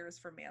 12 years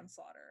for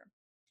manslaughter.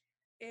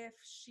 If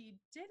she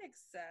did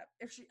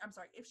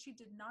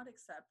not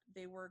accept,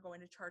 they were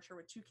going to charge her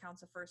with 2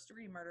 counts of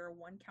first-degree murder,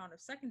 1 count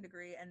of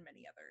second-degree, and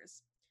many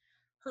others.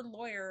 Her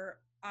lawyer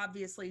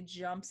obviously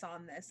jumps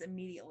on this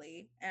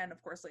immediately, and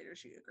of course later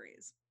she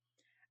agrees.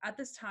 at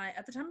the time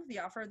of the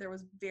offer, there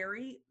was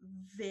very,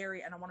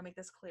 and I want to make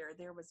this clear,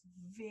 there was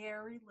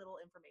very little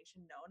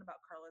information known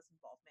about Carla's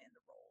involvement in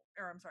the role,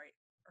 or I'm sorry,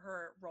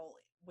 her role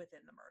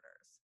within the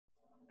murders.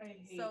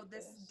 So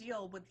this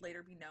deal would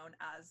later be known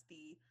as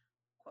the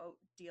quote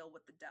deal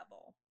with the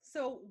devil.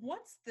 So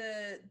once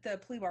the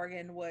plea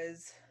bargain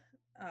was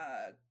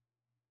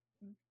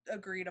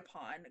agreed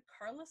upon,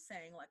 Carla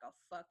sang like a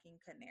fucking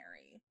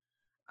canary.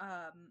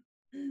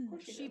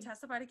 She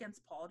testified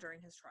against Paul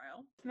during his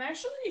trial. I'm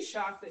actually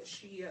shocked that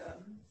she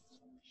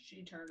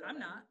turned on I'm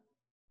him. not.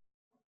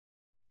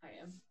 I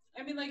am.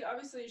 I mean, like,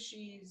 obviously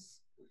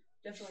she's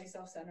definitely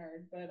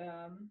self-centered, but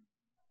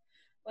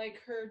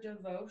like her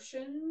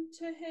devotion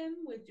to him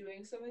with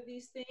doing some of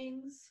these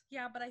things.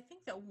 Yeah, but I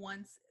think that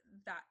once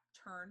that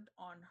turned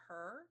on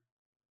her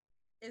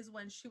is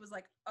when she was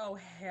like, oh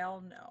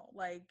hell no,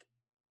 like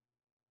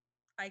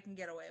I can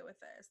get away with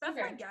this. That's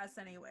my guess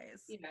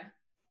anyways. Yeah.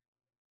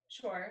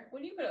 Sure.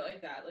 When you put it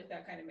like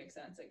that kind of makes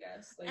sense, I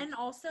guess. Like, and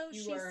also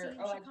she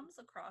comes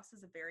across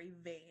as a very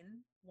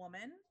vain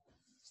woman,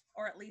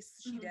 or at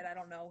least she did. I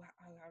don't know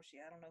I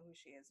don't know who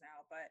she is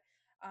now,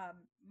 but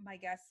my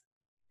guess,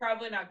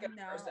 probably not good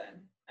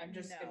person. I'm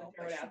just gonna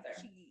throw it out there.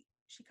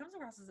 She comes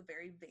across as a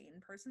very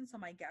vain person, so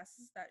my guess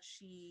is that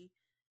she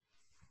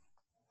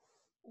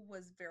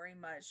was very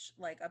much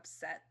like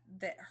upset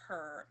that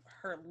her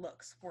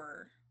looks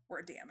were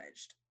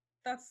damaged.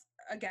 That's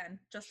again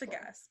just a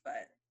guess,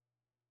 but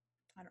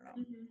I don't know.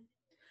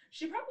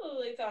 She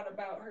probably thought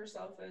about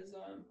herself as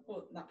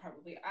well, not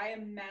probably, I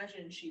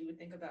imagine she would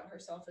think about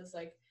herself as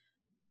like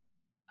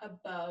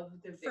above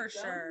the victims. For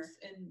sure.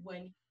 And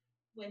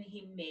when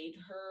he made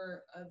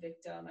her a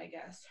victim, I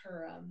guess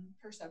her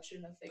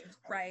perception of things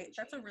right changed.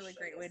 That's a really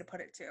great way to put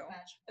it too.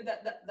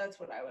 That's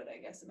what I would,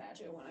 I guess,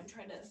 imagine when I'm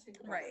trying to think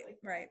about it like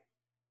that. Right.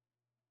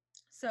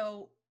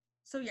 So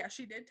yeah,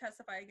 she did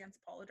testify against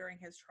Paula during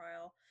his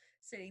trial,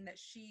 stating that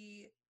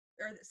he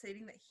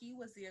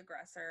was the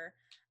aggressor.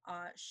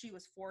 She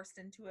was forced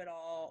into it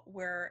all,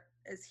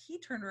 whereas he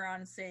turned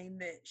around saying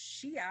that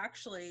she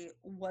actually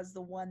was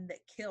the one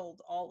that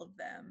killed all of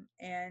them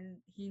and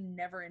he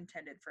never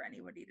intended for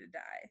anybody to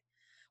die.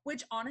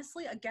 Which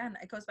honestly, again,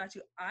 it goes back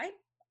to I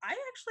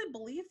actually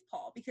believe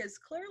Paul, because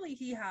clearly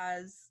he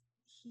has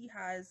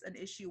an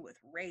issue with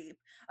rape.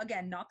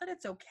 Again, not that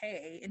it's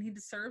okay and he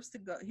deserves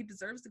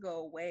to go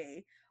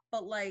away,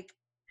 but like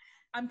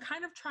I'm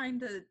kind of trying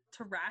to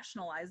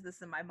rationalize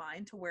this in my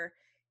mind to where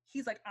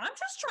he's like, I'm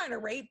just trying to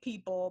rape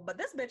people, but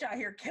this bitch out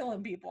here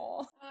killing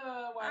people.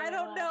 I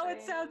don't know.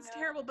 It sounds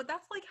terrible, but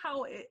that's like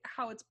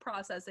how it's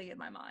processing in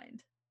my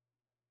mind.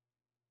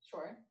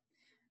 Sure.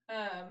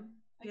 I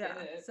get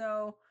it.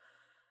 So,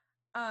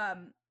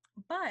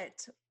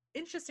 but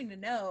interesting to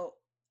know,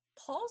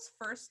 Paul's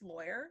first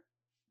lawyer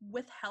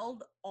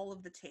withheld all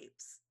of the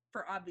tapes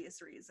for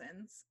obvious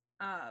reasons.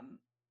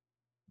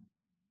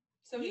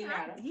 So he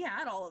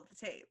had all of the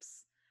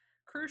tapes.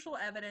 Crucial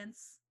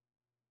evidence.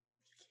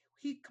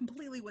 He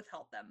completely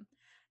withheld them.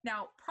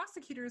 Now,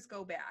 prosecutors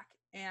go back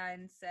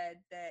and said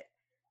that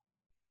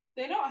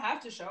they don't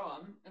have to show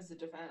them as a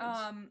defense.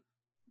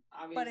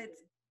 Obviously. But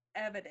it's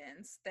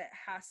evidence that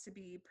has to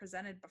be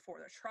presented before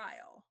the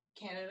trial.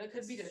 Canada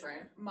could be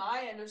different.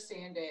 My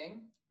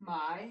understanding,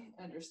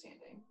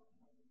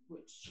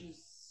 which is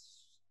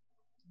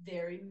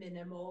very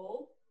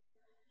minimal,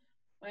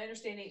 my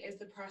understanding is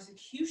the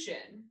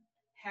prosecution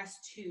has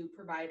to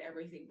provide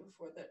everything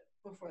before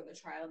the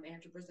trial, and they have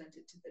to present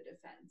it to the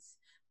defense.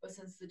 But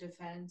since the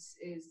defense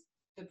is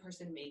the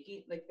person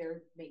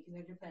they're making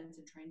their defense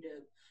and trying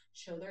to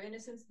show their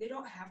innocence, they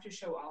don't have to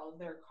show all of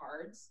their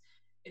cards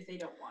if they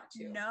don't want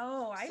to.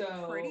 No,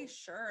 I'm pretty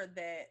sure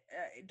that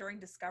during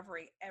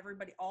discovery,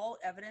 all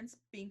evidence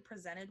being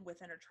presented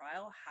within a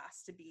trial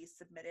has to be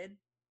submitted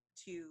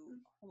to,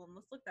 hold on,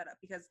 let's look that up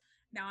because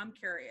now I'm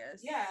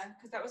curious. Yeah,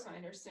 because that was my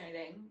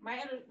understanding.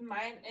 Mine,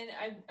 and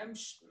I'm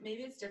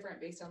maybe it's different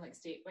based on like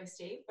state by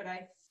state, but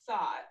I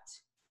thought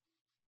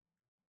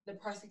the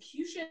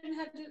prosecution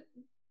had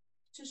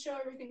to show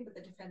everything, but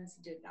the defense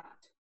did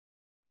not.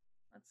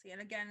 Let's see,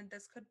 and again,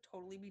 this could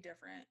totally be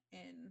different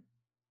in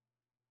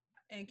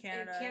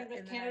Canada,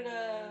 in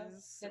Canada,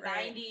 the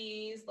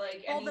 90s,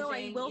 like although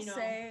anything, I will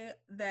say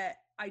that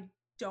I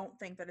don't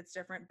think that it's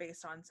different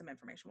based on some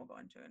information we'll go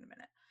into in a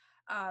minute.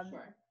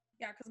 Sure.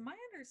 Yeah, because my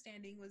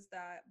understanding was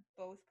that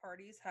both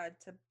parties had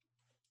to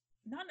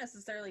not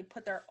necessarily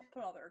put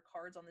all their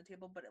cards on the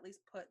table, but at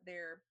least put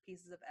their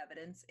pieces of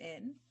evidence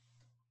in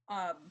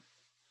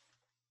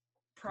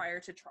prior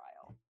to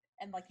trial.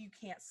 And like you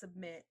can't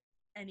submit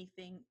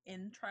anything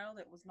in trial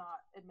that was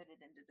not admitted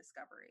into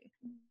discovery.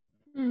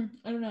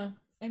 I don't know.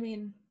 I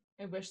mean,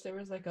 I wish there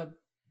was like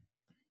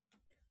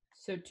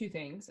so two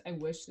things. I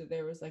wish that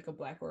there was like a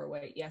black or a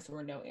white yes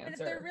or no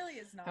answer. And there really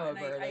is not.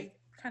 However, and I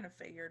kind of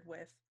figured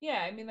with.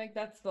 Yeah, I mean, like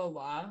that's the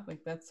law.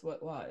 Like that's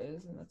what law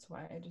is, and that's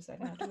why I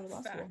decided not to go to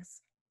law school.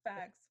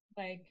 Facts.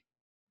 Like,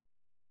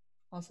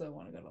 also I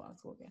want to go to law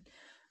school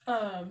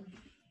again.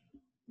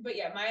 But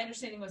yeah, my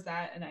understanding was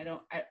that, and I who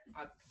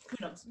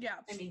knows? Yeah.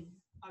 I mean,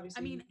 obviously.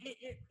 I mean,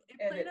 it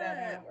edit played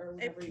that out or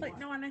whatever you want.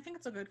 no, and I think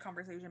it's a good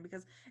conversation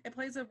because it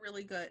plays a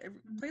really good, it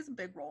plays a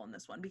big role in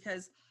this one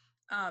because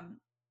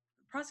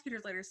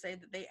prosecutors later say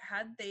that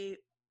they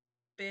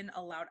been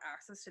allowed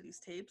access to these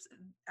tapes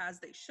as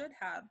they should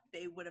have,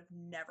 they would have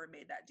never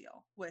made that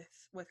deal with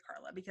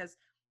Carla because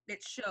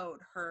it showed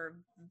her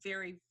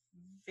very,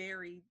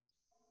 very,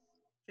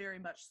 very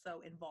much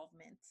so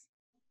involvement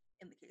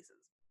in the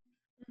cases.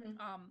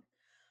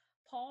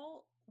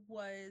 Paul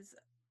was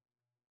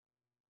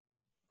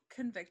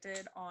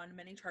convicted on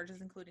many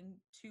charges,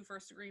 including 2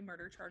 first-degree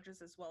murder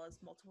charges as well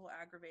as multiple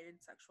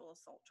aggravated sexual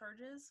assault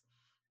charges,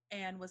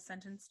 and was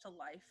sentenced to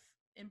life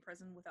in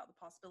prison without the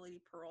possibility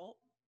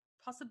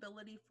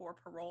for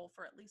parole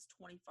for at least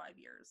 25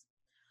 years.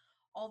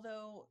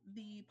 Although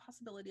the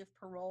possibility of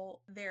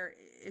parole there,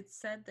 it's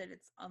said that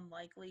it's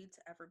unlikely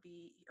to ever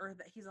be, or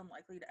that he's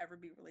unlikely to ever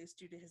be released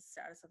due to his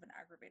status of an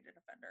aggravated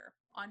offender.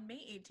 On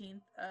May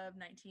 18th of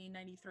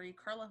 1993,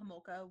 Karla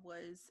Homolka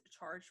was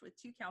charged with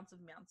 2 counts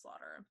of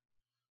manslaughter.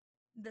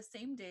 The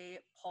same day,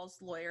 Paul's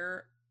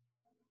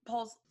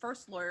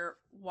first lawyer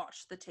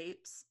watched the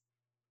tapes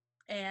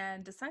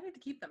and decided to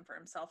keep them for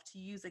himself to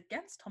use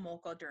against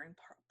Homolka during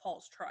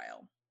Paul's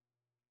trial.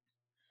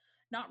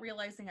 Not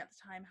realizing at the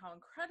time how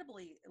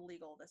incredibly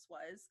illegal this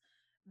was,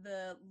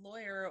 the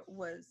lawyer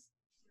was...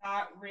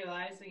 Not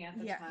realizing at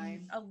the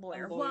time. A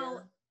lawyer.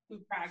 Well, who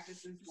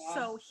practices law.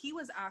 So he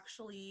was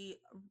actually,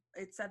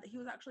 it said that he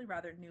was actually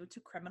rather new to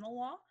criminal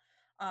law.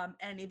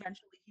 And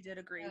eventually he did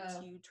agree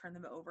to turn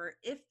them over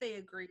if they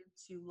agreed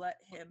to let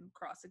him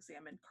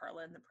cross-examine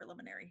Karla in the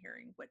preliminary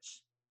hearing,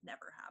 which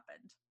never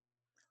happened.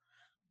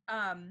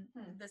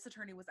 This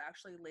attorney was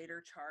actually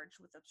later charged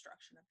with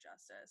obstruction of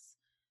justice.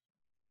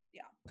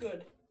 Yeah.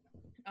 Good.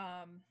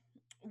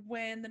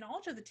 When the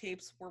knowledge of the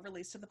tapes were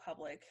released to the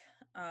public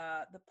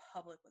was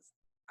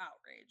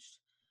outraged.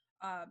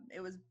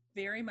 It was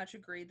very much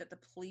agreed that the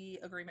plea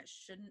agreement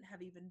shouldn't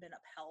have even been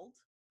upheld.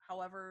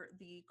 However,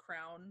 the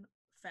Crown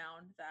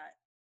found that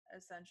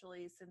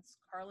essentially, since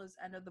Karla's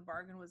end of the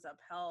bargain was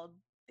upheld,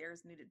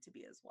 theirs needed to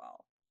be as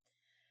well.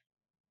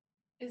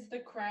 Is the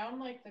Crown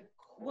like the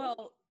court?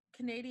 Well,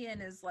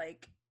 Canadian is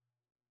like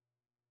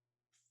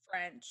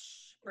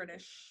French,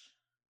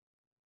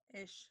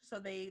 British-ish, so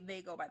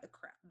they go by the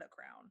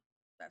Crown.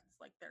 That's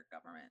like their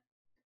government.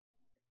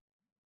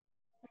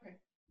 Okay.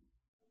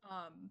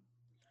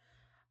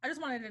 I just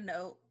wanted to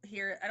note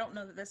here, I don't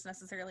know that this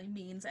necessarily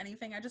means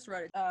anything. I just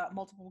wrote it,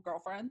 multiple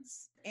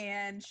girlfriends,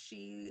 and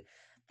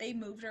they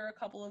moved her a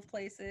couple of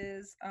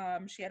places.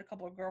 She had a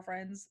couple of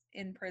girlfriends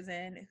in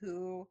prison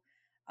who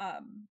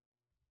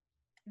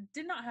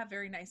did not have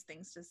very nice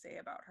things to say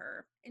about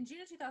her. In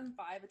June of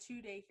 2005, a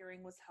 2-day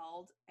hearing was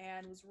held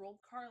and was ruled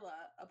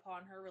Karla,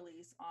 upon her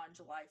release on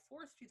July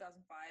 4th,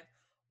 2005,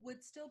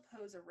 would still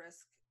pose a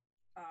risk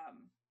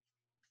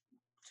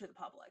to the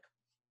public.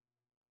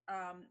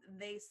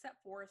 They set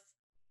forth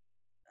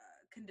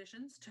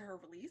conditions to her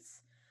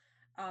release,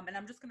 and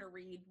I'm just going to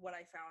read what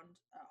I found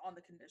on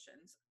the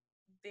conditions.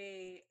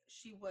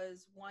 She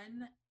was,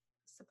 1,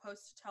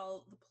 supposed to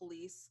tell the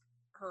police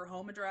her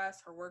home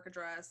address, her work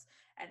address,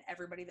 and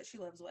everybody that she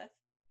lives with.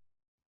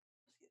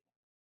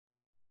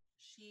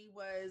 She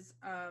was,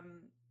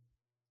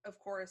 of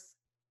course,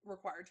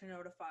 required to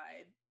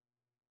notify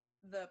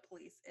the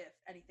police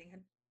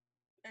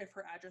if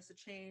her address had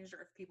changed,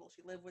 or if people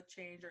she lived with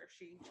changed, or if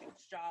she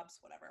changed jobs,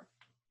 whatever.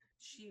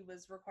 She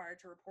was required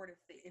to report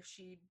if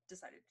she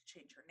decided to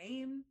change her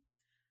name.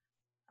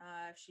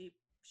 She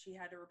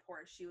had to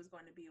report she was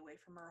going to be away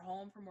from her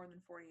home for more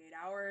than 48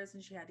 hours,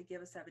 and she had to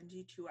give a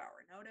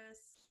 72-hour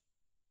notice.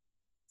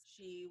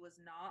 She was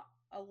not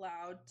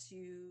allowed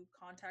to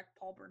contact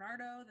Paul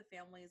Bernardo, the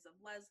families of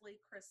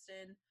Leslie,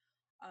 Kristen,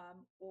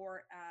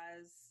 or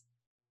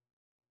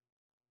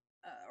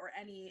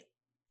any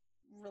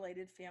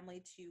related family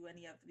to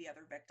any of the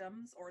other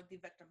victims or the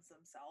victims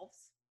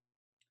themselves.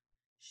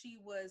 She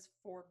was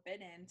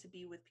forbidden to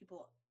be with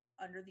people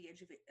under the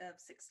age of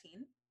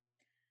 16.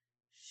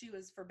 She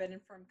was forbidden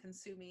from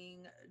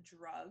consuming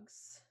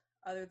drugs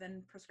other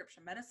than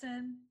prescription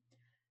medicine.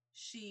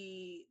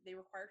 They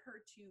required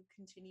her to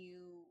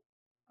continue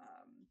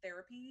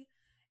therapy,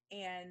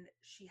 and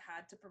she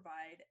had to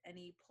provide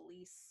any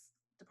police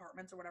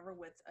departments or whatever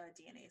with a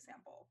DNA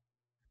sample.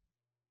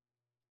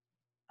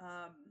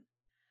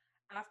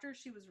 After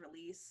she was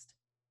released,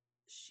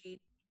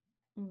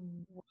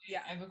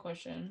 I have a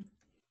question,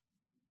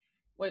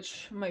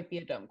 which might be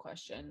a dumb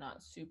question,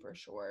 not super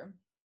sure.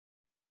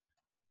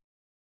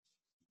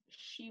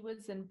 She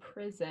was in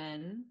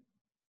prison.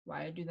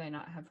 Why do they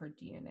not have her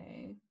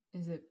DNA?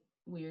 Is it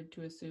weird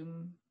to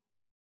assume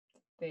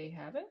they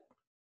have it?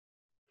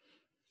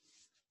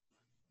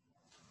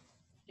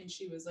 And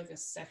she was like a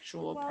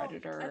sexual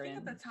predator. I think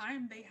at the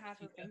time they had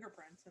her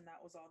fingerprints, and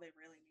that was all they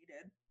really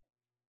needed.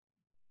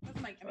 That's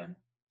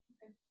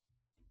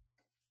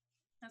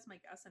my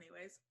guess,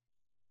 anyways.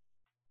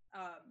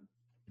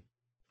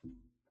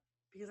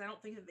 Because I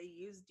don't think that they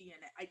use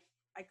DNA.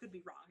 I could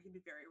be wrong. I could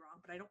be very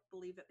wrong, but but I don't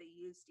believe that they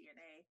used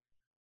DNA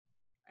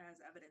as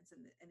evidence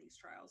in these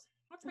trials.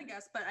 That's my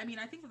guess, but I mean,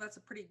 I think that's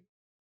a pretty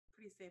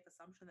safe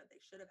assumption that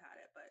they should have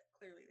had it, but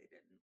clearly they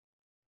didn't.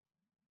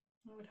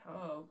 I would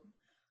hope.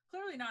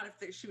 Clearly not if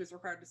she was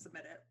required to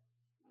submit it.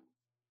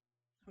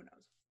 Who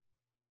knows?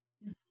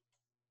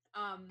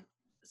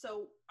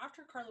 So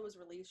after Carla was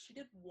released, she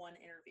did one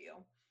interview.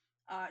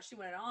 She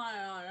went on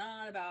and on and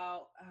on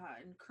about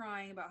and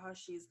crying about how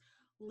she's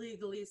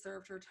legally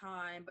served her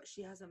time, but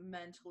she hasn't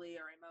mentally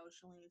or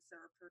emotionally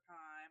served her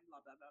time, blah,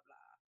 blah, blah,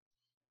 blah.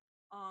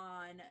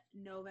 On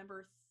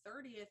November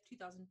 30th,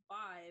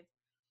 2005,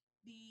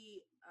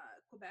 the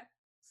Quebec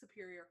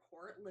Superior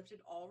Court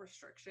lifted all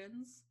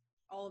restrictions,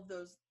 all of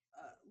those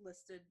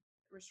listed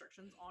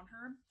restrictions on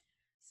her,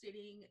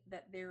 stating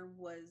that there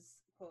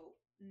was, quote,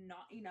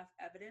 not enough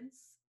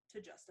evidence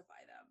to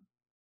justify them.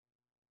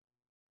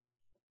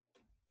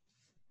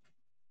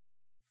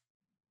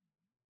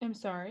 I'm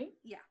sorry?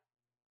 Yeah.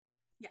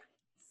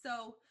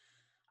 So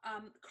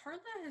Carla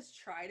has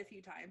tried a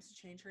few times to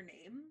change her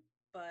name,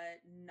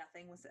 but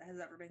nothing has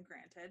ever been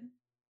granted.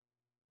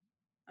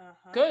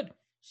 Good.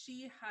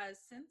 She has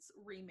since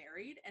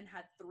remarried and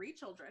had 3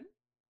 children.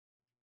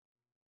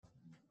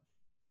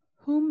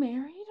 Who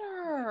married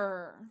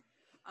her?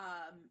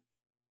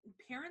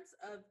 Parents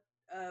of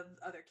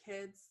other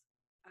kids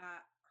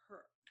at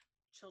her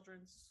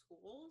children's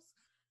schools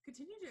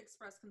continue to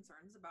express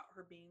concerns about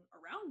her being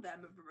around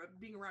them,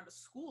 being around a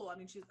school. I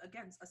mean, she's,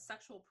 again, a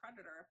sexual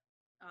predator.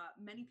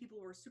 Many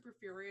people were super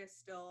furious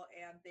still,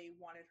 and they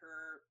wanted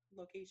her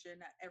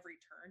location at every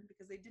turn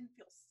because they didn't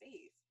feel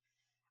safe,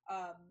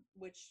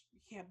 which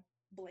you can't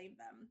blame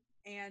them.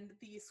 And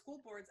the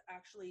school boards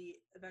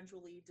actually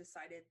eventually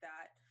decided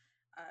that,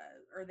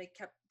 or they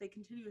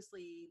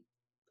continuously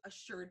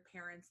assured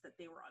parents that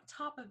they were on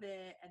top of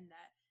it and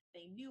that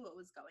they knew what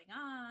was going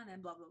on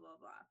and blah, blah, blah,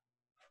 blah.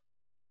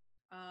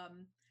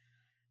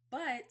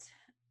 But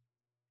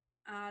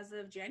as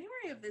of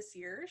January of this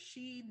year,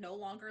 she no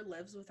longer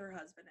lives with her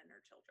husband and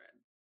her children.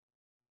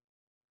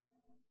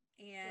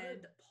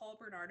 And Paul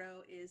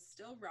Bernardo is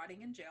still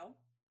rotting in jail.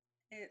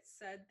 It's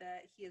said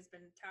that he has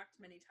been attacked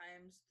many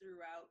times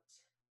throughout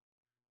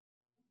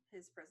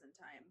his prison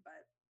time,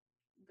 but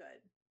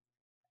good.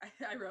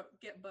 I wrote,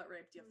 get butt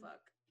raped, you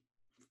fuck.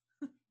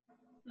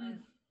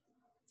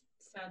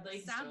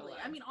 Sadly.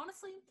 I mean,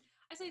 honestly,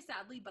 I say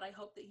sadly, but I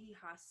hope that he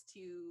has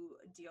to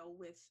deal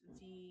with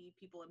the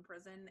people in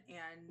prison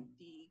and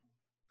the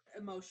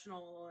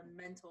emotional and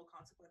mental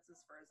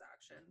consequences for his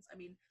actions. I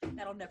mean,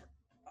 that'll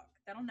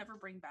never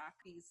bring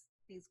back these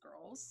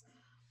girls,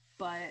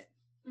 but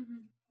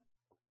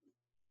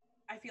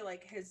I feel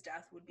like his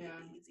death would be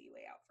the easy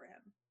way out for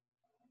him.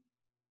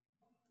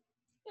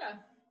 Yeah.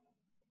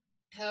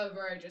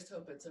 However, I just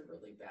hope it's a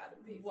really bad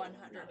and painful 100% death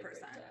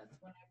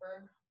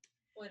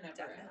whenever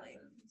Definitely. it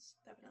happens.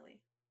 Definitely.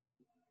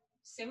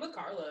 Same with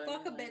Carla.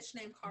 Fuck a bitch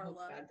named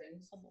Carla.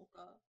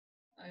 Homolka.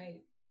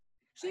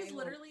 She's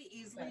literally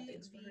easily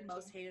the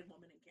most hated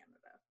woman in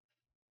Canada.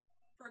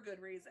 For a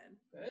good reason.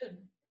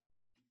 Good.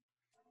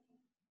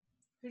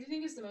 Who do you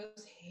think is the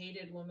most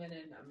hated woman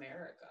in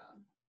America?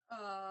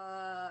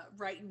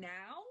 Right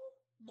now,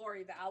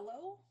 Lori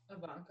Vallow.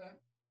 Ivanka.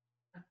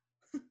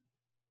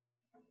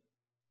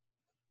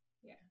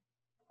 Yeah.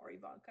 Or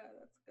Ivanka,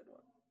 that's a good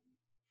one.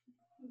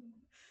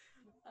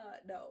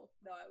 No,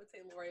 I would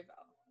say Lori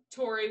Vallow.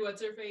 Tori,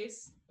 what's her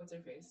face?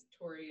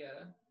 Tori,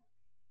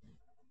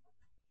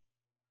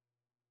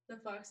 the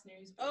Fox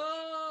News bitch.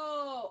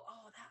 Oh,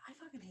 that I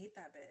fucking hate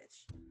that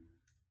bitch.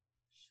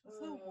 She's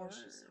the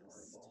worst. She's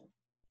horrible.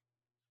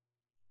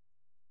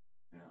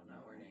 I don't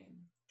know her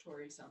name.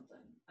 Tori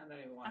something. I don't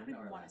even want to know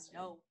her last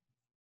name.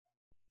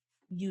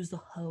 Use the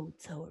hoe,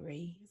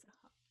 Tori.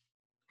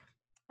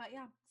 But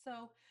yeah,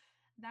 so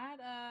that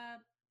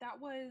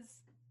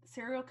was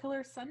Serial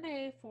Killer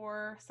Sunday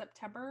for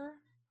September.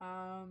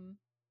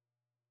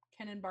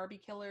 Ken and Barbie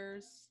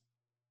killers,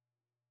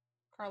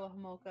 Carla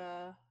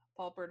Homolka,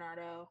 Paul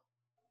Bernardo.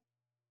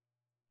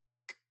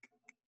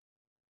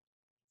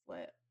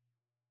 Lit.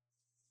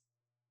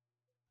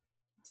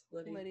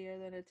 Lydia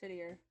than a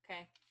tittier.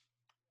 Okay.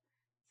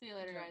 See you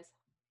later, guys.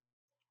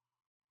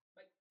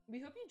 Bye. We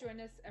hope you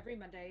join us every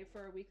Monday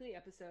for a weekly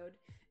episode.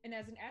 And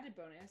as an added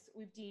bonus,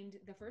 we've deemed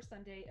the first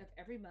Sunday of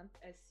every month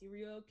as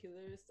Serial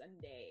Killer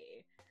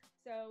Sunday.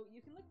 So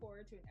you can look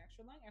forward to an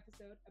extra long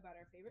episode about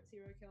our favorite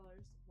serial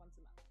killers once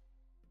a month.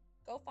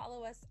 Go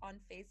follow us on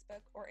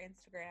Facebook or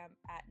Instagram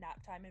at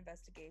Naptime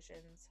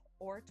Investigations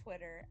or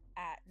Twitter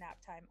at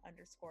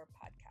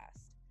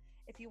naptime_podcast.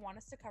 If you want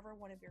us to cover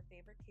one of your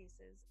favorite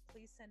cases,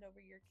 please send over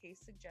your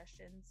case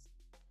suggestions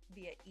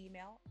via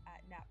email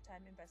at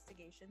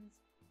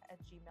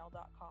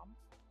naptimeinvestigations@gmail.com,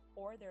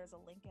 or there's a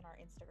link in our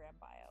Instagram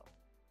bio.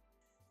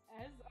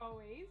 As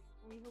always,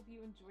 we hope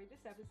you enjoyed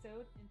this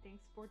episode, and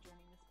thanks for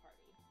joining this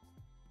party.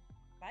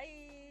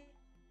 Bye!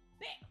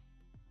 Bam!